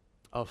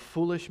of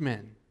foolish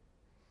men.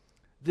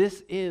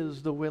 This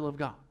is the will of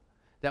God,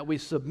 that we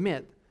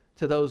submit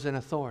to those in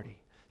authority.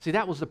 See,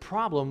 that was the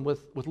problem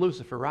with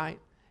Lucifer, right?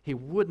 He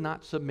would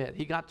not submit.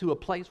 He got to a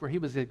place where he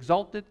was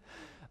exalted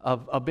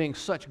of being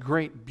such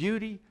great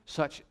beauty,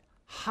 such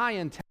high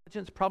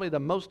intelligence, probably the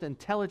most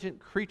intelligent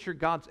creature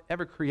God's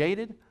ever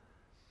created,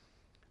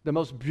 the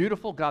most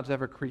beautiful God's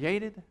ever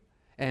created,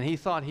 and he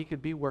thought he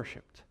could be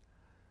worshipped.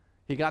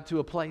 He got to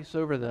a place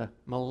over the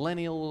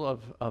millennial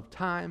of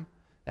time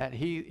that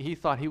he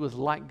thought he was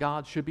like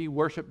God, should be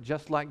worshipped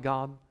just like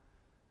God.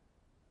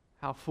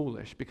 How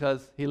foolish,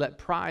 because he let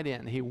pride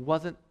in. He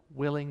wasn't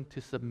willing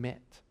to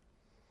submit.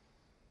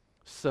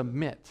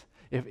 Submit.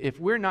 If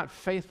we're not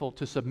faithful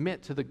to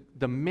submit to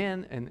the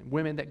men and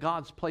women that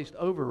God's placed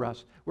over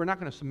us, we're not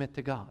going to submit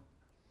to God.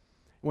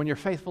 When you're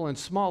faithful in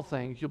small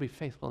things, you'll be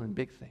faithful in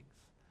big things.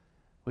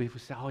 We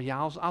say, oh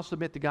yeah, I'll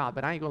submit to God,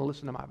 but I ain't going to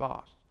listen to my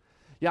boss.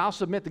 Yeah, I'll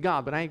submit to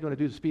God, but I ain't going to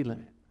do the speed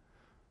limit.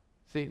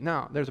 See,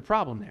 no, there's a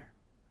problem there.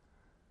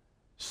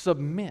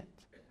 Submit.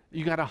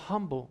 You got to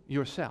humble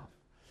yourself.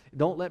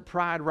 Don't let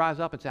pride rise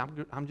up and say,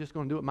 I'm just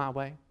going to do it my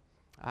way.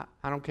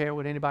 I don't care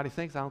what anybody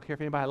thinks. I don't care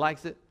if anybody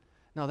likes it.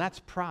 No, that's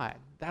pride.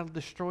 That'll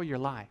destroy your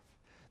life.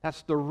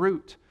 That's the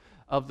root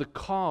of the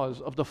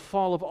cause of the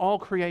fall of all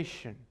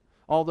creation.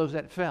 All those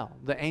that fell,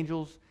 the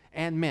angels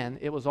and men,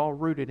 it was all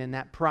rooted in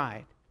that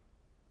pride.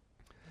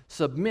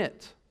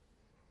 Submit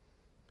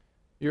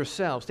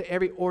yourselves to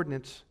every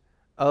ordinance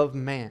of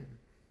man.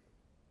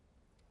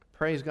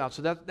 Praise God.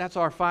 So that's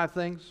our 5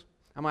 things.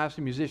 I'm going to ask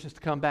the musicians to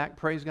come back.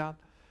 Praise God.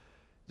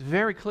 It's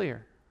very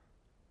clear.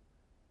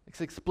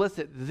 It's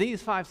explicit.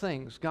 These 5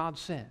 things God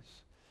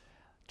says.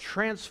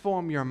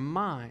 Transform your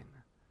mind,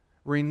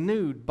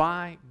 renewed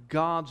by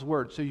God's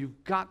word. So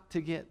you've got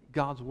to get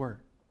God's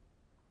word.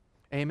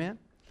 Amen.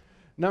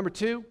 Number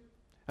 2,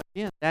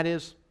 again, that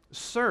is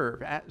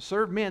serve.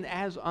 Serve men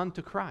as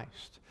unto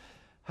Christ.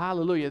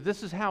 Hallelujah.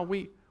 This is how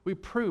we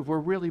prove we're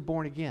really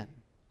born again.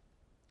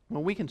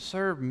 When we can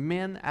serve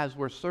men as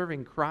we're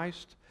serving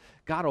Christ,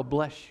 God will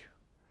bless you.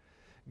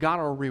 God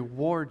will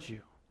reward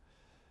you.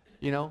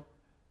 You know,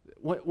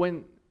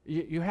 when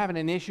you're having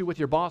an issue with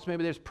your boss,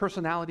 maybe there's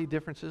personality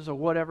differences or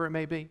whatever it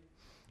may be,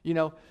 you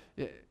know,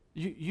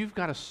 you've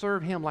got to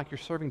serve him like you're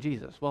serving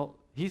Jesus. Well,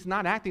 he's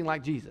not acting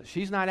like Jesus.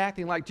 She's not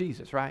acting like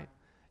Jesus, right?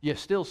 You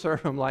still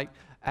serve him like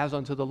as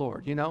unto the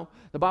Lord, you know?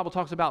 The Bible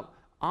talks about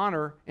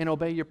honor and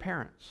obey your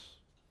parents.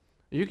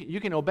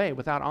 You can obey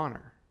without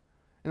honor.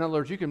 In other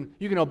words, you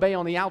can obey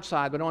on the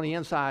outside, but on the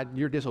inside,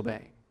 you're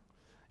disobeying.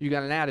 You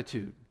got an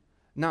attitude.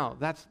 No,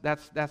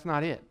 that's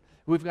not it.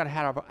 We've got to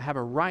have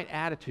a right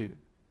attitude.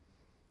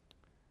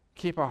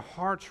 Keep our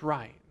hearts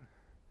right.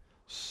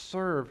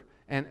 Serve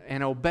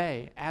and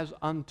obey as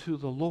unto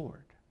the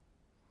Lord.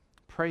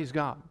 Praise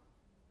God.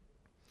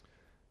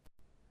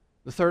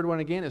 The third one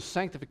again is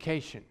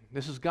sanctification.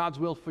 This is God's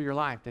will for your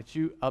life, that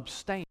you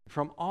abstain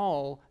from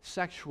all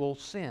sexual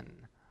sin.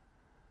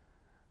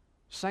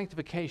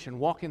 sanctification,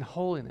 walk in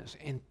holiness,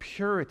 in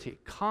purity,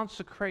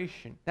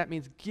 consecration. That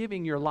means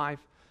giving your life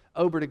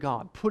over to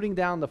God, putting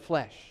down the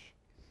flesh.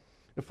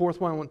 The fourth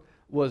one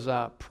was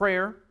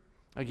prayer.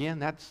 Again,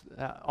 that's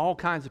all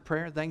kinds of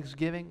prayer,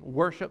 thanksgiving,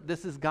 worship.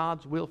 This is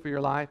God's will for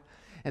your life.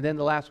 And then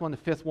the last one, the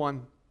fifth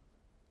one,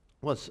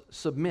 was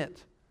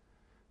submit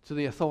to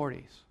the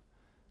authorities,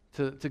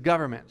 to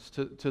governments,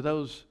 to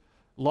those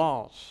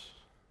laws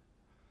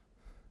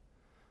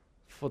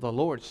for the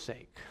Lord's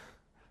sake.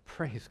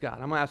 Praise God.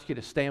 I'm going to ask you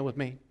to stand with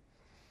me.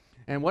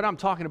 And what I'm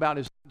talking about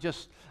is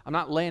just, I'm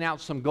not laying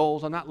out some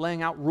goals. I'm not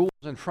laying out rules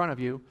in front of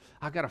you.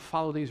 I've got to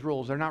follow these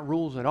rules. They're not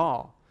rules at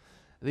all.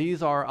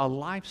 These are a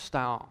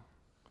lifestyle.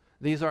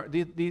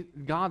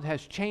 God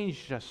has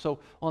changed us. So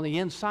on the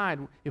inside,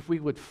 if we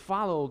would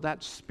follow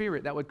that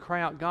spirit that would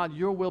cry out, God,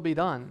 your will be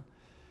done,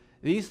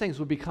 these things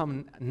would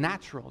become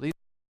natural. These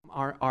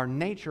are our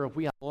nature if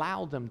we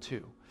allow them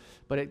to.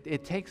 But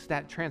it takes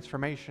that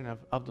transformation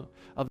of the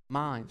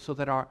mind so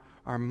that our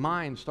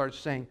mind starts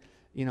saying,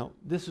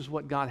 this is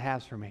what God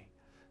has for me.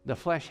 The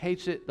flesh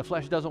hates it. The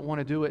flesh doesn't want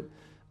to do it.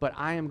 But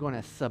I am going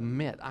to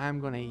submit. I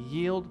am going to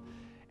yield.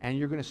 And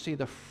you're going to see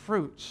the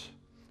fruits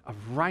of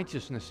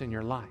righteousness in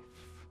your life.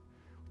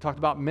 We talked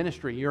about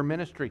ministry, your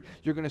ministry.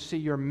 You're going to see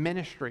your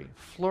ministry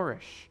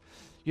flourish.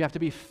 You have to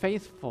be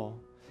faithful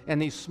in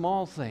these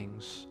small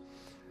things.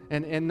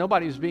 And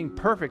nobody's being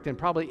perfect in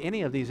probably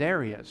any of these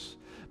areas.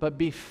 But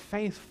be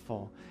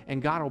faithful,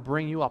 and God will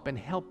bring you up and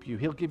help you.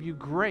 He'll give you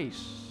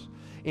grace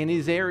in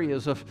these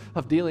areas of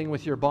dealing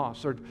with your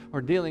boss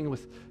or dealing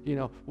with,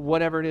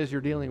 whatever it is you're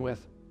dealing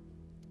with,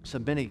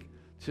 submitting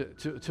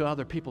to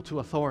other people, to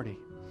authority.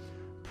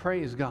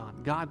 Praise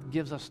God. God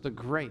gives us the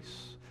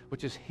grace,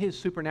 which is His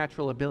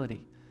supernatural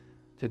ability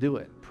to do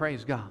it.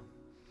 Praise God.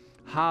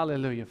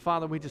 Hallelujah.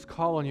 Father, we just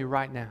call on you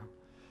right now.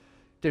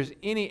 If there's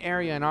any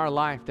area in our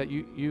life that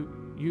you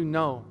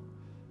know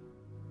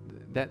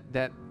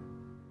that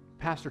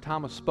Pastor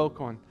Thomas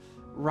spoke on,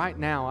 right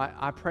now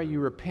I pray you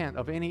repent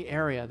of any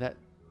area that,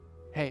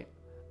 hey,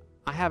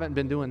 I haven't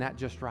been doing that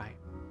just right.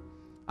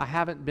 I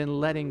haven't been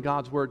letting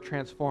God's word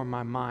transform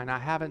my mind. I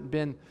haven't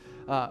been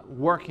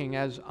working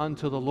as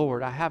unto the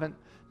Lord. I haven't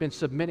been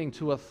submitting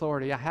to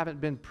authority. I haven't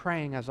been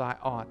praying as I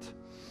ought.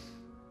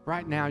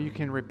 Right now you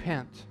can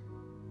repent.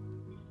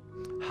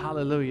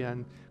 Hallelujah.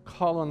 And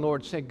call on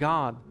Lord. Say,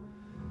 God,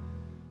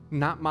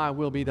 not my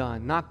will be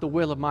done. Not the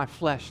will of my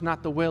flesh.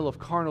 Not the will of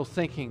carnal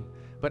thinking.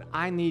 But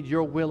I need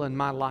your will in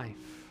my life.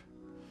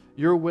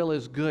 Your will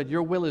is good.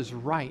 Your will is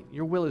right.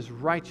 Your will is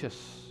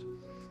righteous.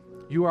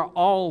 You are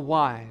all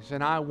wise,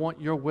 and I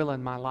want your will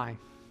in my life.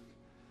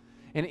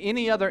 In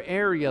any other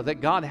area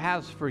that God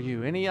has for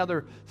you, any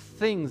other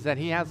things that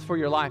He has for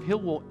your life,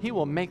 He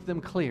will make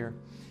them clear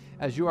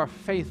as you are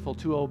faithful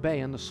to obey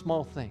in the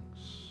small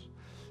things.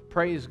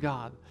 Praise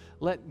God.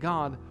 Let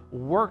God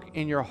work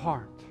in your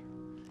heart.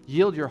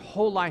 Yield your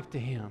whole life to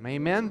Him.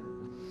 Amen.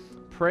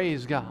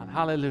 Praise God.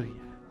 Hallelujah.